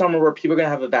first summer where people are going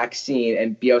to have a vaccine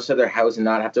and be outside their house and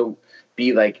not have to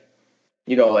be like,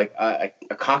 like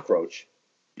a cockroach.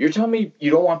 You're telling me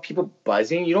you don't want people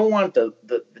buzzing? You don't want the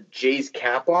Jays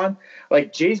cap on?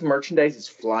 Like, Jays merchandise is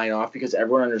flying off because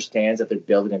everyone understands that they're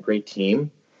building a great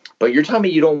team. But you're telling me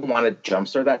you don't want to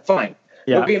jumpstart that? Fine.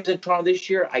 Yeah. No games in Toronto this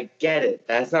year. I get it.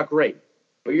 That's not great.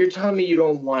 But you're telling me you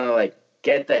don't want to, like,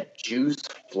 get that juice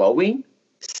flowing?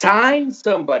 Sign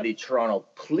somebody, Toronto,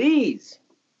 please.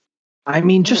 I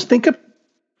mean, just think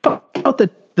about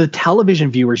the television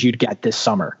viewers you'd get this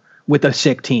summer with a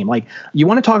sick team. Like, you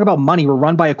want to talk about money? We're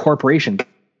run by a corporation.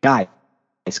 Guys,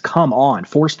 come on,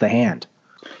 force the hand.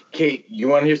 Okay, you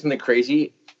want to hear something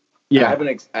crazy? Yeah.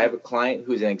 I have a client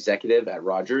who's an executive at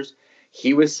Rogers.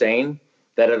 He was saying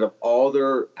that out of all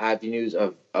their avenues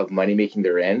of money making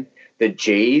they're in, the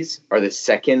Jays are the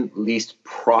second least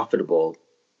profitable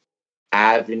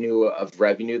avenue of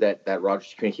revenue that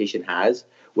Rogers Communication has,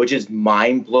 which is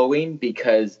mind-blowing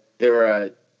because they're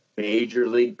a Major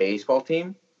League Baseball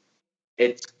team.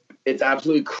 It's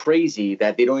absolutely crazy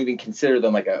that they don't even consider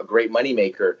them like a great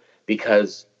moneymaker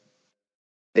because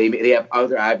they have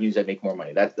other avenues that make more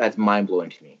money. That's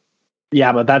mind-blowing to me.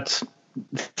 Yeah, but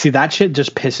that shit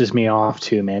just pisses me off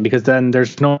too, man, because then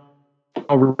there's no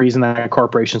reason that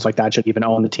corporations like that should even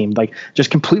own the team. Like,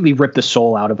 just completely rip the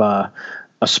soul out of a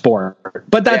sport.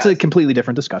 But that's a completely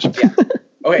different discussion. Yeah.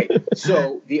 Okay,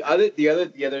 so the other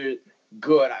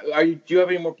good. Do you have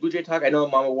any more Blue Jay talk? I know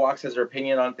Mama Walks has her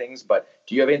opinion on things, but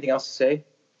do you have anything else to say?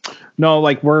 No,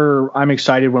 like I'm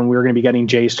excited when we're going to be getting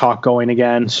Jays talk going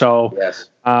again. So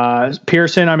yes.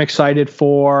 Pearson, I'm excited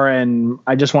for, and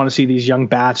I just want to see these young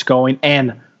bats going.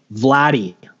 And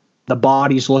Vladdy, the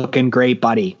body's looking great,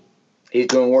 buddy. He's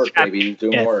doing work, baby. He's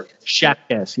doing work. Chef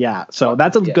kiss, yeah. So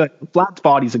that's a good. Vlad's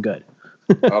body's a good.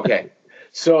 Okay.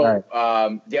 So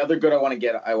right. the other good I want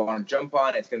to jump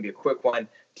on. It's going to be a quick one.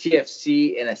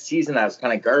 TFC in a season that was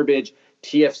kind of garbage.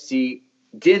 TFC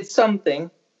did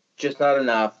something, just not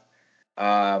enough.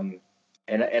 In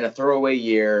a throwaway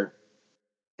year,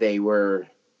 they were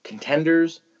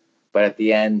contenders, but at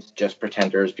the end, just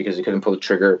pretenders because they couldn't pull the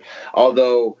trigger.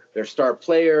 Although their star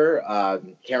player,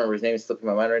 can't remember his name, is slipping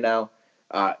my mind right now,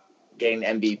 getting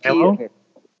MVP. Hello?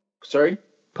 Sorry?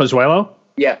 Pozuelo?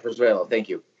 Yeah, Pozuelo. Thank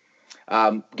you.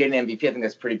 Getting MVP, I think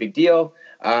that's a pretty big deal.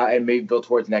 And maybe build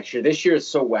towards next year. This year is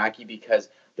so wacky because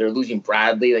they're losing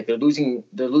Bradley. Like they're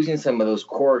losing some of those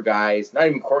core guys. Not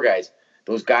even core guys.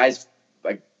 Those guys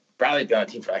like Bradley's been on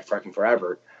the team for like fucking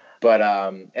forever. But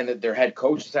and their head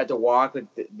coach decided to walk. Like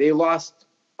they lost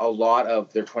a lot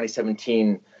of their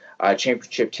 2017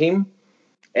 championship team.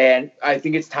 And I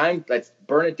think it's time. Let's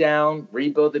burn it down,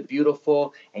 rebuild it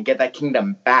beautiful, and get that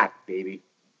kingdom back, baby.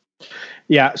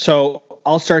 Yeah, so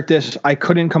I'll start this. I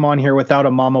couldn't come on here without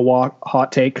a mama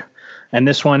hot take. And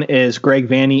this one is Greg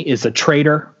Vanney is a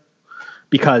traitor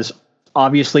because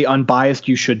obviously unbiased,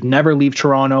 you should never leave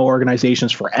Toronto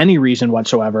organizations for any reason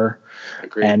whatsoever.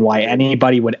 Agreed. And why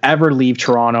anybody would ever leave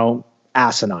Toronto,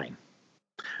 asinine.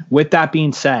 With that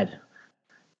being said,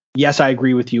 yes, I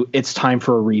agree with you. It's time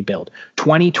for a rebuild.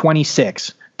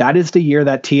 2026, that is the year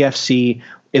that TFC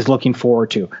is looking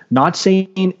forward to. Not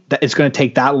saying that it's going to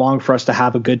take that long for us to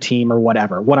have a good team or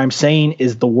whatever. What I'm saying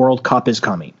is the World Cup is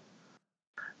coming.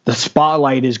 The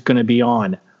spotlight is going to be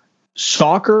on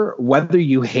soccer, whether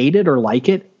you hate it or like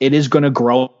it, it is going to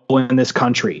grow in this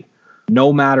country,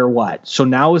 no matter what. So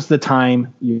now is the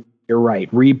time. You're right.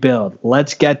 Rebuild.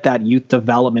 Let's get that youth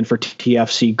development for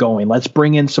TFC going. Let's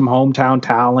bring in some hometown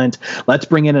talent. Let's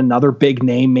bring in another big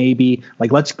name, maybe.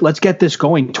 Like let's get this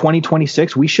going.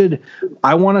 2026.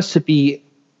 I want us to be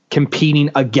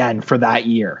competing again for that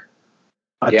year.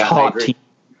 A top team.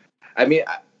 I mean,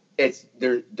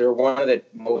 they're one of the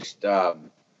most.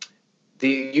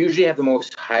 They usually have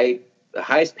the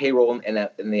highest payroll in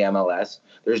the MLS.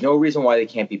 There's no reason why they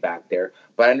can't be back there.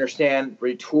 But I understand,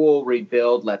 retool,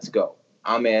 rebuild, let's go.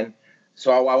 I'm in.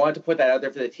 So I wanted to put that out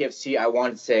there for the TFC. I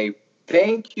wanted to say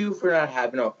thank you for not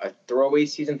having a throwaway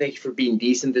season. Thank you for being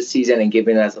decent this season and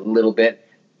giving us a little bit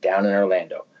down in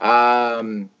Orlando.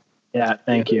 Yeah,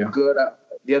 thank you. Good.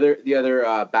 The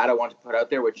other bad I want to put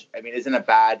out there, which I mean isn't a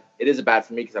bad. It is a bad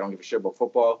for me because I don't give a shit about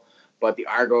football. But the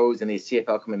Argos and the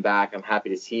CFL coming back, I'm happy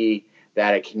to see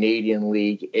that a Canadian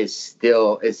league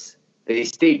they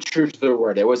stayed true to their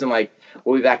word. It wasn't like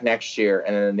we'll be back next year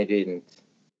and then they didn't.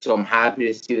 So I'm happy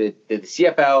to see that the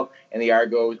CFL and the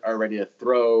Argos are ready to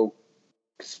throw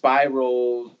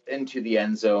spirals into the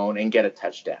end zone and get a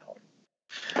touchdown.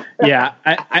 Yeah,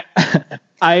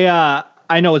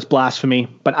 I know it's blasphemy,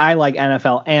 but I like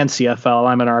NFL and CFL.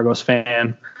 I'm an Argos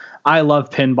fan. I love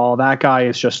pinball. That guy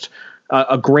is just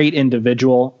a great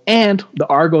individual. And the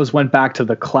Argos went back to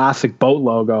the classic boat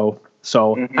logo.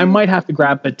 So I might have to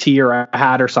grab a tee or a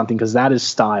hat or something because that is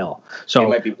style.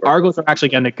 So Argos are actually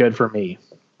getting it good for me.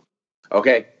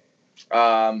 Okay.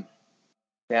 Now,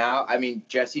 I mean,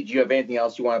 Jesse, do you have anything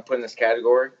else you want to put in this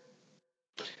category?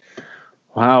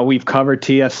 Wow, we've covered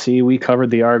TFC, we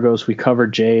covered the Argos, we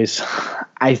covered Jays.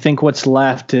 I think what's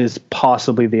left is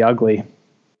possibly the ugly.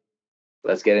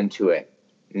 Let's get into it.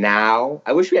 Now,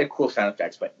 I wish we had cool sound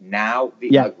effects, but now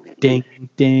the ugly. Ding,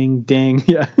 ding, ding.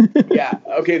 Yeah. Yeah.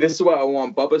 Okay, this is what I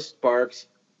want. Bubba Sparks,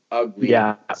 ugly.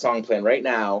 Yeah. Song playing right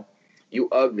now. You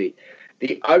ugly.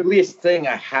 The ugliest thing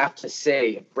I have to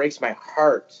say, it breaks my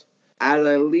heart. As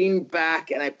I lean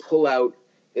back and I pull out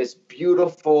this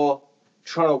beautiful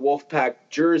Toronto Wolfpack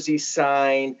jersey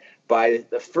signed by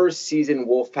the first season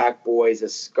Wolfpack boys, a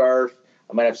scarf.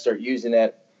 I might have to start using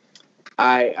it.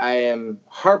 I am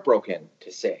heartbroken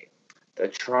to say the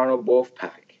Toronto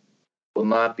Wolfpack will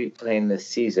not be playing this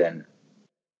season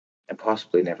and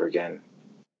possibly never again.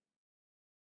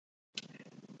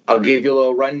 I'll give you a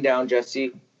little rundown,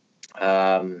 Jesse.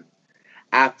 COVID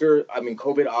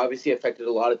obviously affected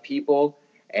a lot of people,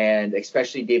 and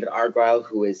especially David Argyle,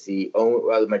 who is the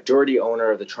majority owner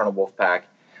of the Toronto Wolfpack.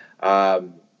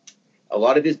 A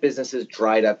lot of his businesses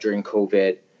dried up during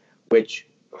COVID, which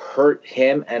hurt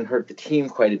him and hurt the team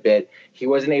quite a bit. He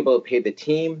wasn't able to pay the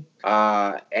team,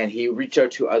 and he reached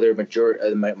out to other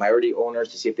minority owners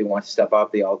to see if they want to step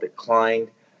up. They all declined.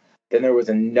 Then there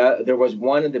was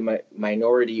one of the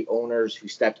minority owners who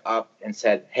stepped up and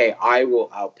said, "Hey,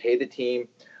 I'll pay the team.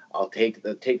 I'll take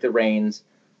the reins.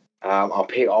 I'll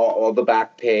pay all the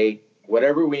back pay,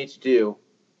 whatever we need to do,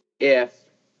 if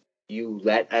you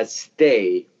let us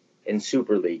stay in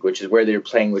Super League, which is where they're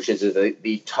playing, which is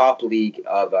the top league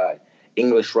of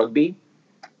English rugby.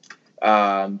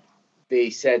 They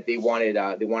said they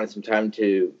wanted some time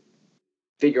to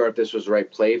figure out if this was the right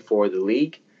play for the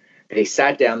league. They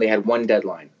sat down. They had one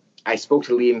deadline. I spoke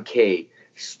to Liam Kay,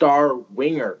 star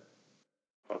winger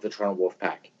of the Toronto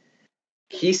Wolfpack.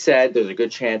 He said there's a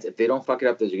good chance, if they don't fuck it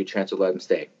up, there's a good chance they'll let him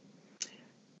stay.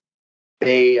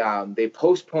 They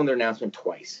postponed their announcement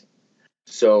twice.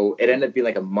 So it ended up being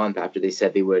like a month after they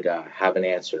said they would have an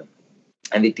answer.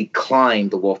 And they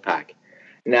declined the Wolfpack.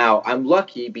 Now, I'm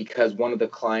lucky because one of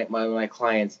my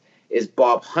clients is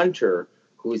Bob Hunter,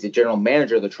 who is the general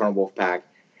manager of the Toronto Wolfpack.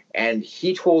 And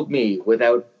he told me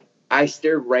I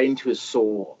stared right into his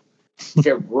soul.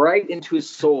 Stared right into his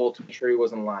soul to make sure he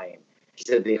wasn't lying. He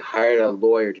said they hired a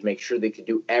lawyer to make sure they could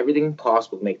do everything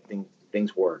possible to make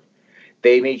things work.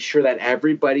 They made sure that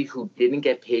everybody who didn't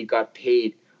get paid got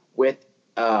paid with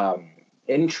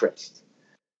interest.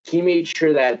 He made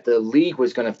sure that the league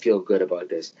was going to feel good about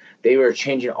this. They were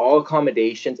changing all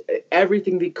accommodations,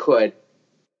 everything they could.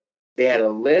 They had a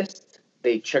list.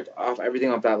 They checked off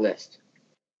everything off that list.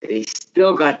 They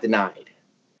still got denied.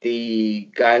 The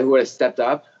guy who would have stepped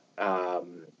up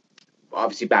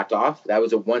obviously backed off. That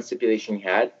was the one stipulation he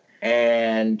had.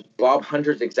 And Bob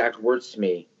Hunter's exact words to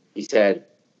me, he said,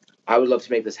 I would love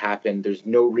to make this happen. There's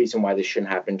no reason why this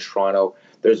shouldn't happen in Toronto.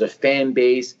 There's a fan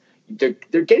base. They're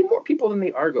getting more people than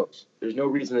the Argos. There's no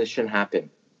reason this shouldn't happen.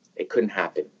 It couldn't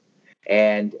happen.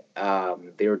 And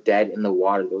they were dead in the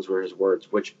water. Those were his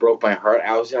words, which broke my heart. I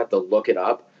also have to look it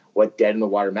up, what dead in the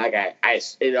water meant.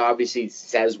 It obviously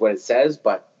says what it says,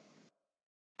 but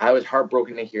I was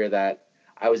heartbroken to hear that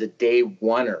I was a day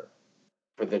oneer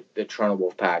for the Toronto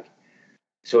Wolfpack.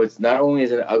 So it's not only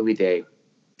is it an ugly day,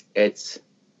 it's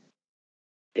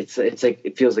like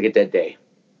it feels like a dead day.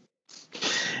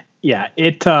 Yeah,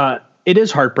 it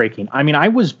is heartbreaking. I mean, I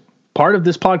was part of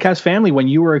this podcast family when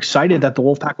you were excited that the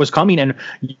Wolfpack was coming and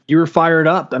you were fired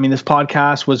up. I mean, this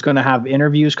podcast was going to have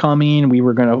interviews coming. We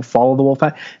were going to follow the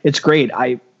Wolfpack. It's great.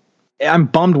 I'm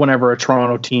bummed whenever a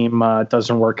Toronto team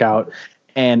doesn't work out.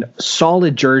 And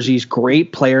solid jerseys,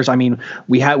 great players. I mean,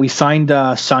 we signed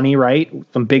Sonny, right?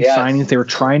 Some big signings. They were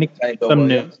trying to get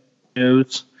some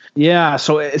news. Yeah,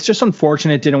 so it's just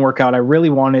unfortunate it didn't work out. I really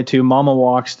wanted to. Mama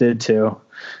Walks did too.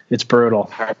 It's brutal.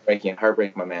 Heartbreaking,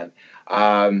 my man.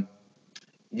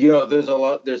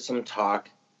 There's some talk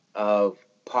of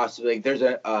possibly there's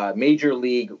a major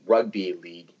league rugby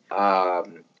league.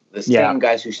 The same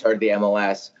guys who started the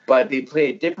MLS, but they play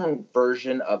a different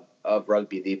version of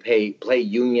rugby. They play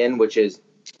union, which is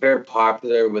very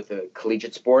popular with the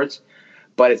collegiate sports,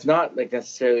 but it's not like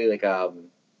necessarily like an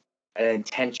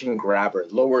intention grabber.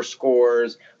 Lower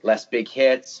scores, less big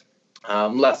hits,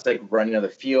 less like running of the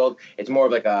field. It's more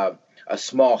of like a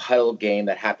small huddle game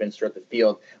that happens throughout the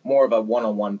field, more of a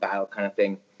one-on-one battle kind of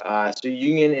thing. So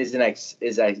union is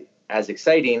as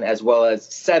exciting, as well as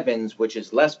sevens, which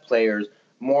is less players,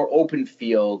 more open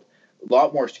field, a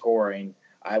lot more scoring,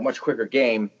 a much quicker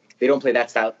game. They don't play that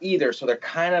style either, so they're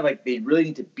kind of like they really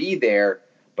need to be there,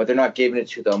 but they're not giving it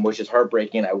to them, which is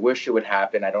heartbreaking. I wish it would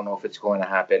happen. I don't know if it's going to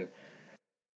happen.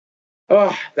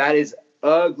 Oh, that is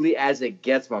ugly as it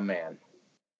gets, my man.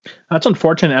 That's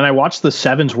unfortunate. And I watched the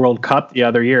Sevens World Cup the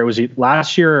other year. It was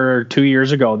last year or 2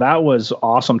 years ago. That was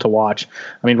awesome to watch.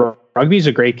 I mean, rugby is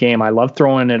a great game. I love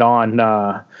throwing it on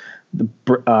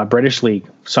the British League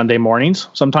Sunday mornings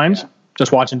sometimes. Yeah.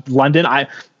 Just watching London.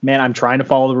 I'm trying to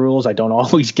follow the rules. I don't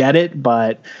always get it,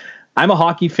 but I'm a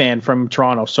hockey fan from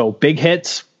Toronto. So big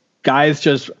hits, guys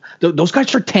those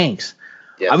guys are tanks.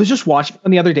 Yes. I was just watching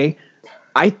them the other day.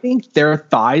 I think their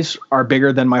thighs are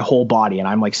bigger than my whole body, and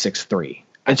I'm like 6'3".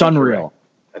 It's unreal.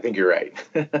 I think you're right.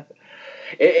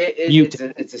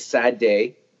 It's a sad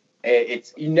day.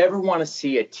 You never want to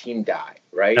see a team die,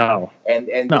 right? No.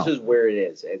 And this is where it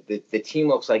is. The team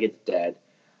looks like it's dead.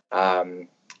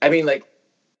 I mean, like,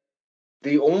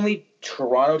 the only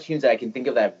Toronto teams that I can think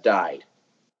of that have died,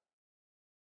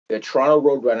 the Toronto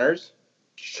Roadrunners,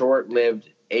 short-lived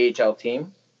AHL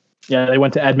team. Yeah, they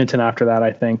went to Edmonton after that,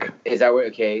 I think. Is that what?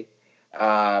 Okay.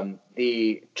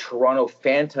 The Toronto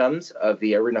Phantoms of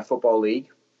the Arena Football League.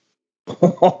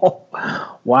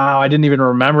 Wow, I didn't even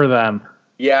remember them.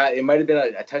 Yeah, it might have been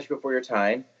a touch before your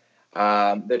time.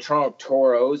 The Toronto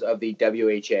Toros of the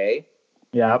WHA.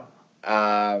 Yep.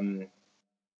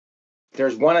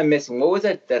 There's one I'm missing. What was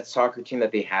that soccer team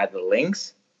that they had? The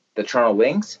Lynx, the Toronto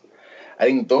Lynx. I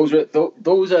think those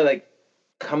are like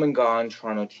come and gone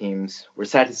Toronto teams. We're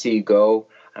sad to see you go.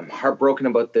 I'm heartbroken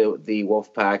about the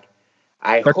Wolfpack.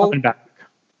 They're coming back.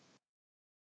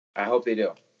 I hope they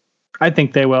do. I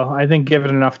think they will. I think give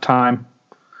it enough time.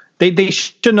 They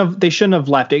shouldn't have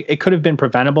left. It could have been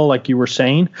preventable, like you were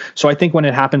saying. So I think when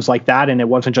it happens like that, and it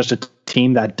wasn't just a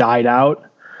team that died out,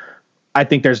 I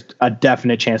think there's a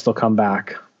definite chance they'll come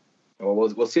back. Well,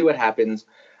 we'll see what happens.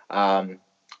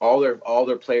 All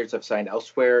their players have signed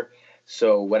elsewhere,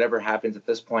 so whatever happens at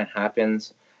this point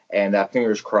happens, and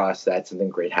fingers crossed that something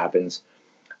great happens.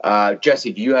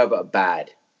 Jesse, do you have a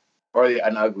bad or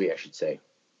an ugly, I should say?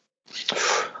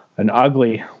 An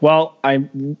ugly. Well, I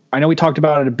know we talked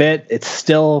about it a bit. It's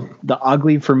still the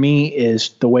ugly for me is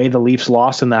the way the Leafs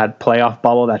lost in that playoff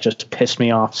bubble. That just pissed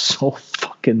me off so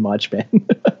fucking much, man.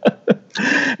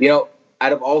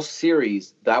 Out of all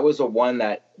series, that was the one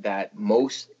that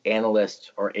most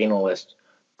analysts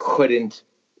couldn't.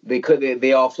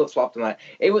 They all flip flopped on that.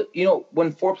 It was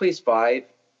when 4 plays 5,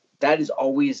 that is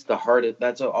always the hardest.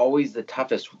 That's always the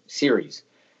toughest series.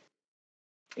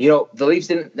 The Leafs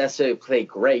didn't necessarily play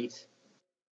great,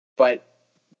 but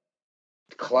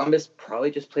Columbus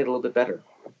probably just played a little bit better.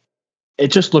 It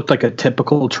just looked like a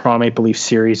typical Toronto Maple Leafs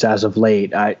series as of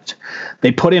late.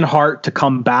 They put in heart to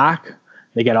come back.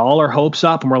 They get all our hopes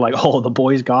up, and we're like, oh, the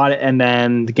boys got it. And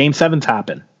then the Game 7s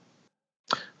happen.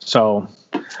 So,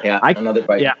 another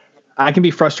bite. Yeah, I can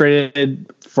be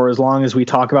frustrated for as long as we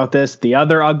talk about this. The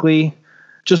other ugly,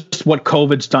 just what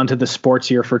COVID's done to the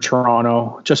sports year for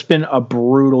Toronto. Just been a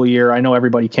brutal year. I know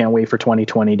everybody can't wait for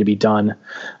 2020 to be done.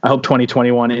 I hope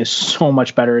 2021 is so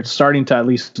much better. It's starting to at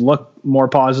least look more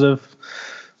positive.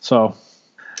 So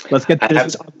let's get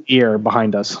this year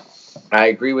behind us. I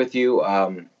agree with you.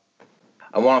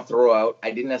 I want to throw out,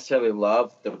 I didn't necessarily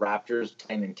love the Raptors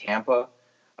playing in Tampa.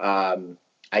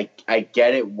 I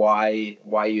get it why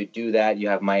you do that. You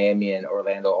have Miami and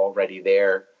Orlando already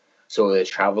there, so the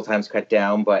travel time's cut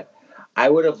down. But I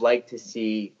would have liked to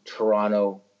see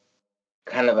Toronto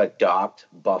kind of adopt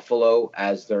Buffalo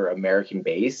as their American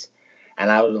base,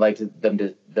 and I would have liked them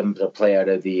to play out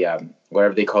of the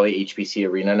whatever they call the HBC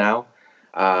Arena now.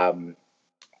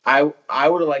 I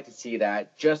would have liked to see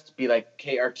that, just to be like,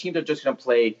 okay, our teams are just going to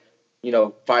play,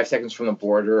 5 seconds from the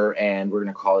border, and we're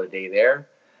going to call it a day there.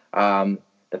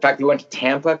 The fact that we went to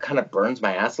Tampa kind of burns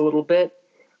my ass a little bit.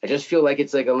 I just feel like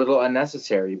it's like a little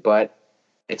unnecessary, but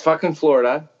it's fucking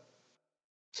Florida,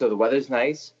 so the weather's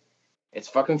nice. It's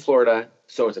fucking Florida,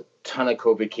 so it's a ton of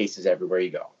COVID cases everywhere you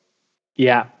go.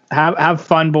 Yeah, have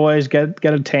fun, boys. Get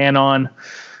a tan on.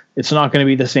 It's not going to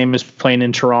be the same as playing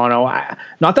in Toronto.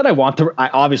 Not that I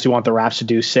obviously want the Raps to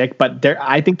do sick, but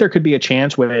I think there could be a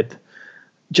chance with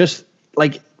just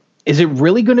like, is it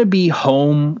really going to be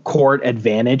home court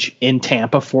advantage in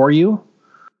Tampa for you?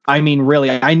 I mean, really,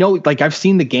 I know, like, I've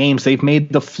seen the games. They've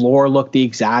made the floor look the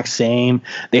exact same.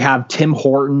 They have Tim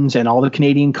Hortons and all the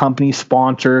Canadian company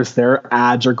sponsors. Their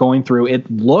ads are going through.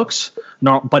 It looks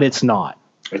not, but it's not.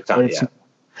 It's not, yeah.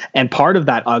 And part of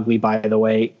that ugly, by the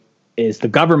way, is the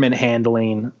government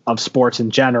handling of sports in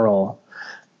general.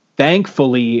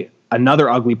 Thankfully, another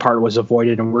ugly part was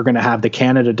avoided, and we're going to have the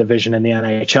Canada division in the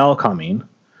NHL coming,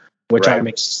 which right. I'm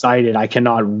excited. I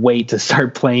cannot wait to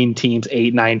start playing teams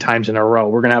 8-9 times in a row.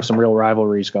 We're going to have some real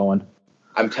rivalries going.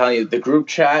 I'm telling you, the group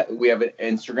chat, we have an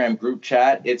Instagram group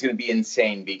chat. It's going to be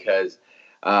insane because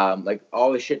like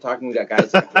all the shit talking, we got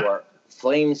guys who are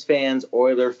Flames fans,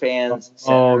 Oiler fans,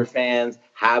 Senator fans,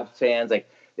 Hab fans. Like,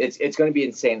 it's going to be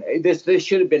insane. This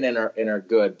should have been in our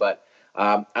good, but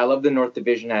I love the North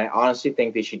Division. I honestly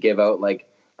think they should give out like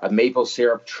a maple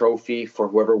syrup trophy for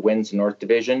whoever wins the North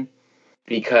Division,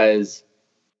 because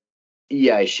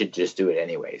I should just do it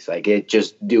anyways. Like,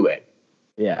 just do it.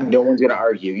 Yeah. No one's going to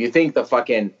argue. You think the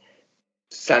fucking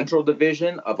Central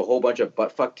Division of a whole bunch of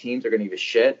buttfuck teams are going to give a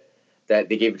shit that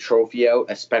they gave a trophy out,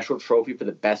 a special trophy for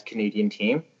the best Canadian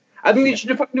team? I think they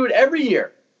should fucking do it every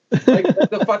year. Like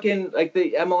the fucking, like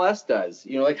the MLS does,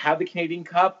 like have the Canadian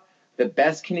Cup, the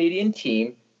best Canadian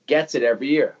team gets it every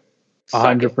year.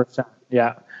 100%.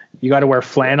 Yeah. You got to wear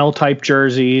flannel type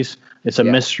jerseys. It's a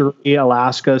mystery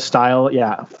Alaska style.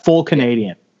 Yeah. Full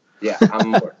Canadian. Yeah. I'm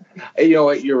more. You know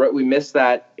what? You're right. We missed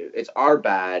that. It's our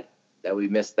bad that we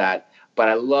missed that. But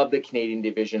I love the Canadian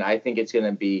division. I think it's going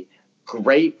to be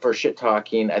great for shit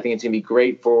talking. I think it's going to be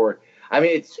great for,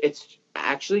 it's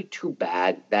actually too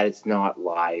bad that it's not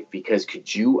live, because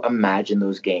could you imagine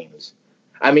those games?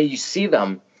 You see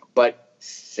them, but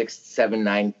 6, 7,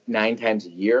 9 times a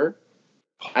year.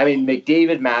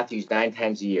 McDavid Matthews 9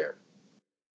 times a year.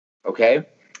 Okay,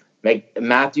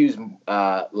 Matthews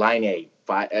line A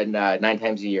 9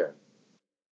 times a year.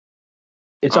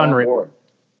 It's unreal.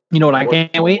 You know what? I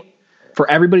can't wait for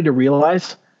everybody to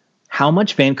realize how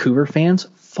much Vancouver fans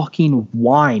fucking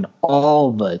whine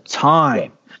all the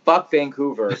time. Yeah. Fuck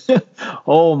Vancouver.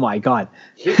 Oh my God.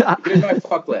 Here's my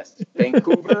fuck list.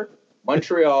 Vancouver,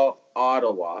 Montreal,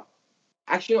 Ottawa.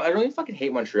 Actually, no, I don't even fucking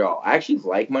hate Montreal. I actually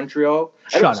like Montreal.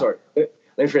 Sorry. Let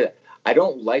me phrase that. I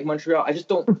don't like Montreal. I just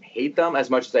don't hate them as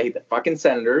much as I hate the fucking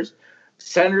Senators.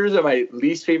 Senators are my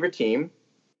least favorite team.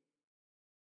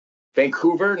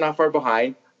 Vancouver, not far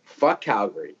behind. Fuck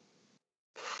Calgary.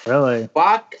 Really?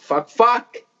 Fuck.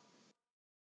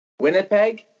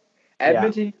 Winnipeg,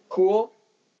 Edmonton, cool.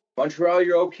 Montreal,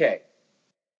 you're okay.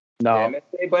 No. Damn it,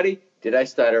 hey, buddy. Did I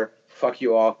stutter? Fuck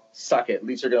you all. Suck it.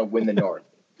 Leafs are going to win the North.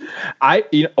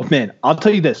 I'll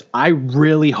tell you this. I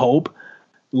really hope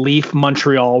Leaf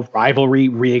Montreal rivalry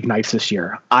reignites this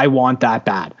year. I want that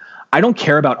bad. I don't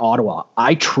care about Ottawa.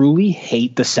 I truly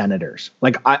hate the Senators.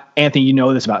 Anthony, you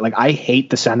know this about. I hate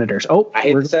the Senators. I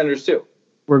hate the Senators too.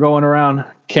 We're going around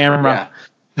camera.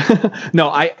 Yeah. No,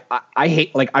 I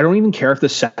hate. I don't even care if the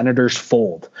Senators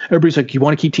fold. Everybody's like, you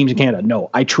want to keep teams in Canada? No,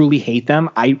 I truly hate them.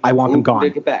 I want them gone.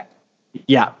 Take it back.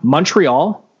 Yeah,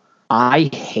 Montreal, I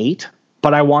hate,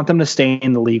 but I want them to stay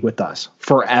in the league with us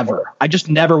forever. I just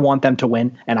never want them to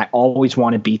win, and I always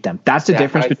want to beat them. That's the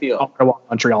difference between Ottawa and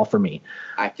Montreal for me.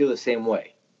 I feel the same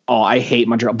way. Oh, I hate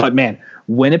Montreal. But, man,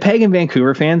 Winnipeg and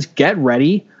Vancouver fans, get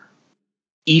ready.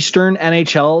 Eastern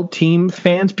NHL team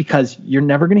fans, because you're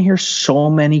never going to hear so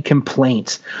many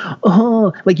complaints.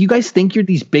 You guys think you're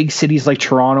these big cities like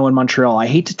Toronto and Montreal. I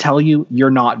hate to tell you,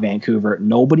 you're not Vancouver.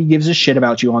 Nobody gives a shit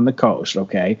about you on the coast,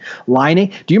 okay?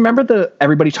 Laine, do you remember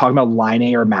everybody talking about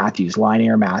Laine or Matthews? What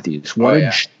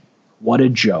a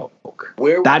joke.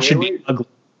 That should be ugly.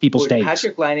 People's days. Would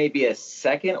Patrik Laine be a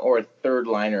second or a third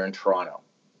liner in Toronto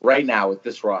right now with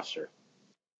this roster?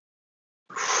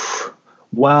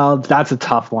 Well, that's a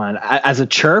tough one. As a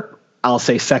chirp, I'll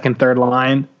say second, third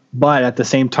line. But at the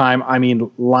same time, I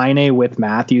mean, Laine with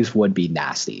Matthews would be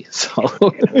nasty. So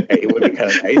it would be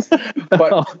kind of nice.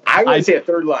 But I would say a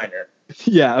third liner.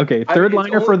 Yeah, okay. Third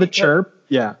liner for the chirp.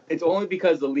 Yeah. It's only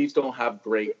because the Leafs don't have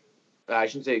great, I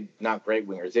shouldn't say not great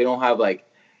wingers. They don't have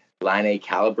Laine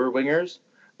caliber wingers.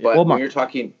 But when you're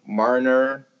talking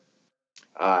Marner,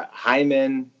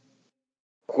 Hyman,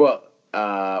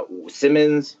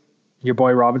 Simmons. Your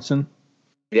boy Robinson?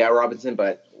 Yeah, Robinson,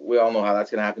 but we all know how that's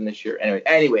going to happen this year.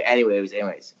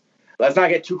 Anyways. Let's not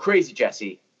get too crazy,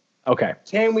 Jesse. Okay.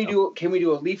 Can we do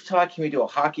a Leaf talk? Can we do a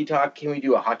hockey talk? Can we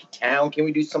do a hockey town? Can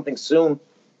we do something soon?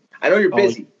 I know you're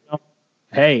busy.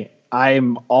 Hey,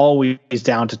 I'm always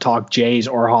down to talk Jays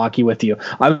or hockey with you.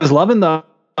 I was loving the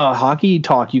hockey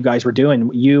talk you guys were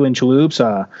doing, you and Chaloops.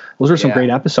 Those were some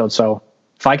great episodes. So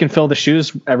if I can fill the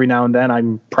shoes every now and then,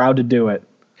 I'm proud to do it.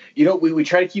 We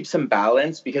try to keep some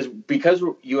balance because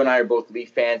you and I are both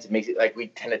Leaf fans. It makes it we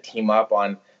tend to team up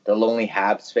on the lonely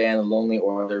Habs fan, the lonely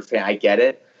Oilers fan. I get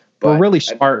it. But we're really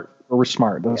smart. We're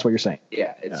smart. That's what you're saying.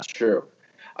 Yeah, it's true.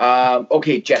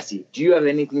 Okay, Jesse, do you have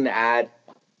anything to add?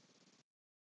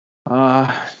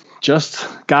 Just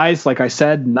guys, like I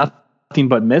said, nothing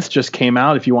but myths just came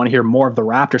out. If you want to hear more of the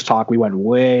Raptors talk, we went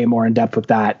way more in depth with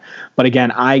that. But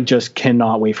again, I just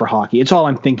cannot wait for hockey. It's all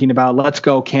I'm thinking about. Let's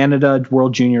go Canada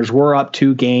World Juniors. We're up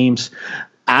 2 games.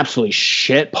 Absolutely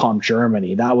shit pumped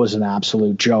Germany. That was an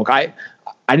absolute joke. I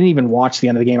didn't even watch the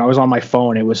end of the game. I was on my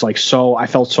phone. It was I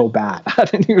felt so bad. I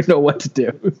didn't even know what to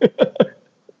do.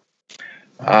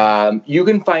 You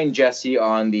can find Jesse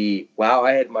on the Wow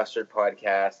I Had Mustard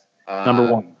podcast.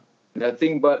 Number 1.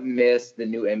 Nothing But Miss, the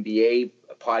new NBA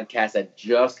podcast that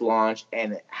just launched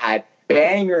and had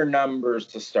banger numbers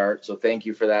to start. So thank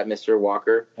you for that, Mr.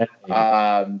 Walker.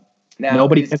 Now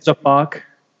nobody gives a fuck.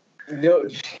 No.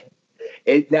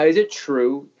 Now, is it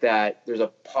true that there's a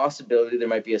possibility there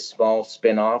might be a small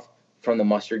spinoff from the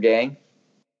Mustard Gang?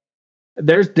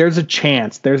 There's a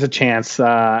chance.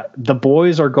 The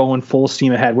boys are going full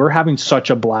steam ahead. We're having such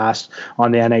a blast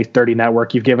on the NA30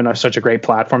 network. You've given us such a great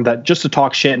platform that just to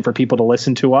talk shit and for people to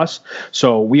listen to us.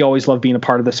 So we always love being a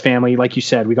part of this family. Like you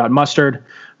said, we got Mustard,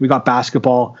 we got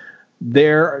basketball.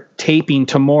 They're taping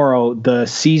tomorrow the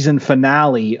season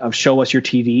finale of Show Us Your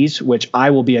TDs, which I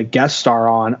will be a guest star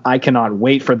on. I cannot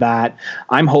wait for that.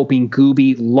 I'm hoping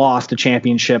Gooby lost the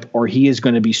championship or he is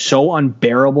going to be so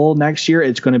unbearable next year.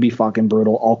 It's going to be fucking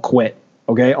brutal. I'll quit.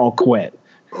 Okay, I'll quit.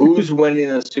 Who's winning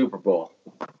the Super Bowl?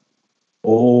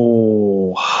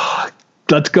 Oh,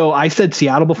 let's go. I said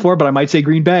Seattle before, but I might say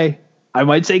Green Bay.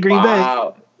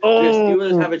 Wow. Do the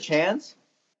Steelers have a chance?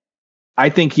 I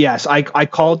think yes. I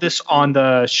called this on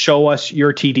the Show Us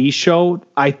Your TD show.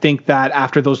 I think that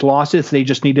after those losses, they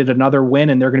just needed another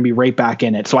win, and they're going to be right back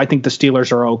in it. So I think the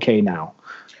Steelers are okay now.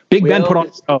 Big Ben put on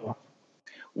a show.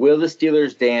 Will the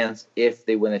Steelers dance if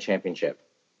they win the championship?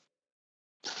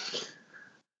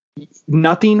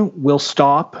 Nothing will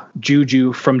stop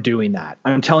Juju from doing that.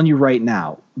 I'm telling you right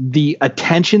now. The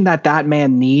attention that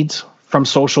man needs from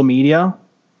social media,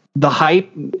 the hype,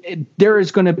 there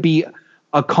is going to be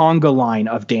a conga line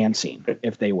of dancing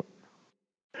if they win.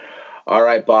 All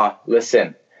right, Ba.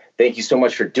 Listen, thank you so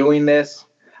much for doing this.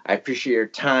 I appreciate your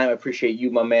time. I appreciate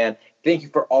you, my man. Thank you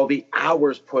for all the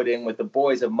hours put in with the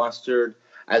boys of Mustard,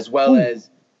 as well as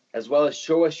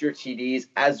show us your TDs,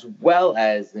 as well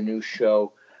as the new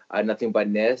show, Nothing But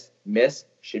Miss.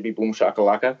 Should be Boom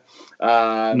Shakalaka.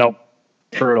 No,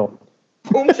 brutal.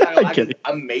 Boom Shakalaka is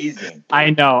amazing.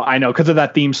 I know, because of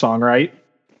that theme song, right?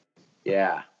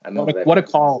 Yeah, I know. What a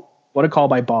call! What a call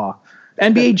by Ba.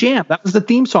 NBA Jam. That was the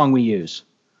theme song we use.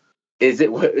 Is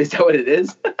that what it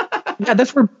is? Yeah,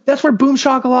 that's where Boom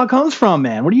Shakalaka comes from,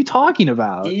 man. What are you talking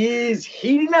about? He is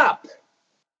heating up.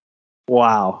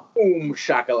 Wow. Boom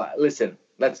Shakalaka. Listen,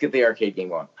 let's get the arcade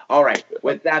game on. All right.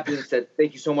 With that being said,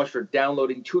 thank you so much for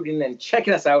downloading, tuning in, and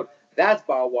checking us out. That's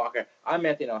Bob Walker. I'm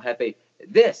Anthony El Jefe.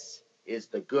 This is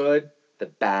The Good, The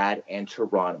Bad, and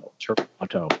Toronto.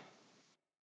 Toronto.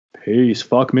 Peace.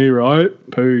 Fuck me, right?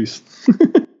 Peace.